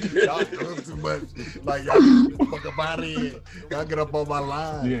 Let's get y'all doing too much. Like y'all fuck up out of here. Y'all get up on my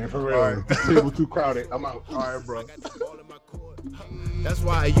line. Yeah, for real. All right. Table too crowded. I'm out. All right, bro. That's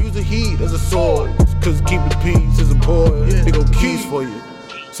why I use the heat as a sword. Cause keep the peace as a boy. They go keys for you.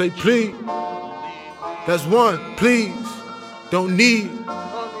 Say please. That's one, please. Don't need.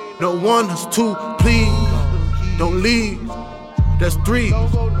 No one, that's two, please. Don't leave. That's 3, 4.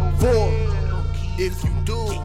 If you do.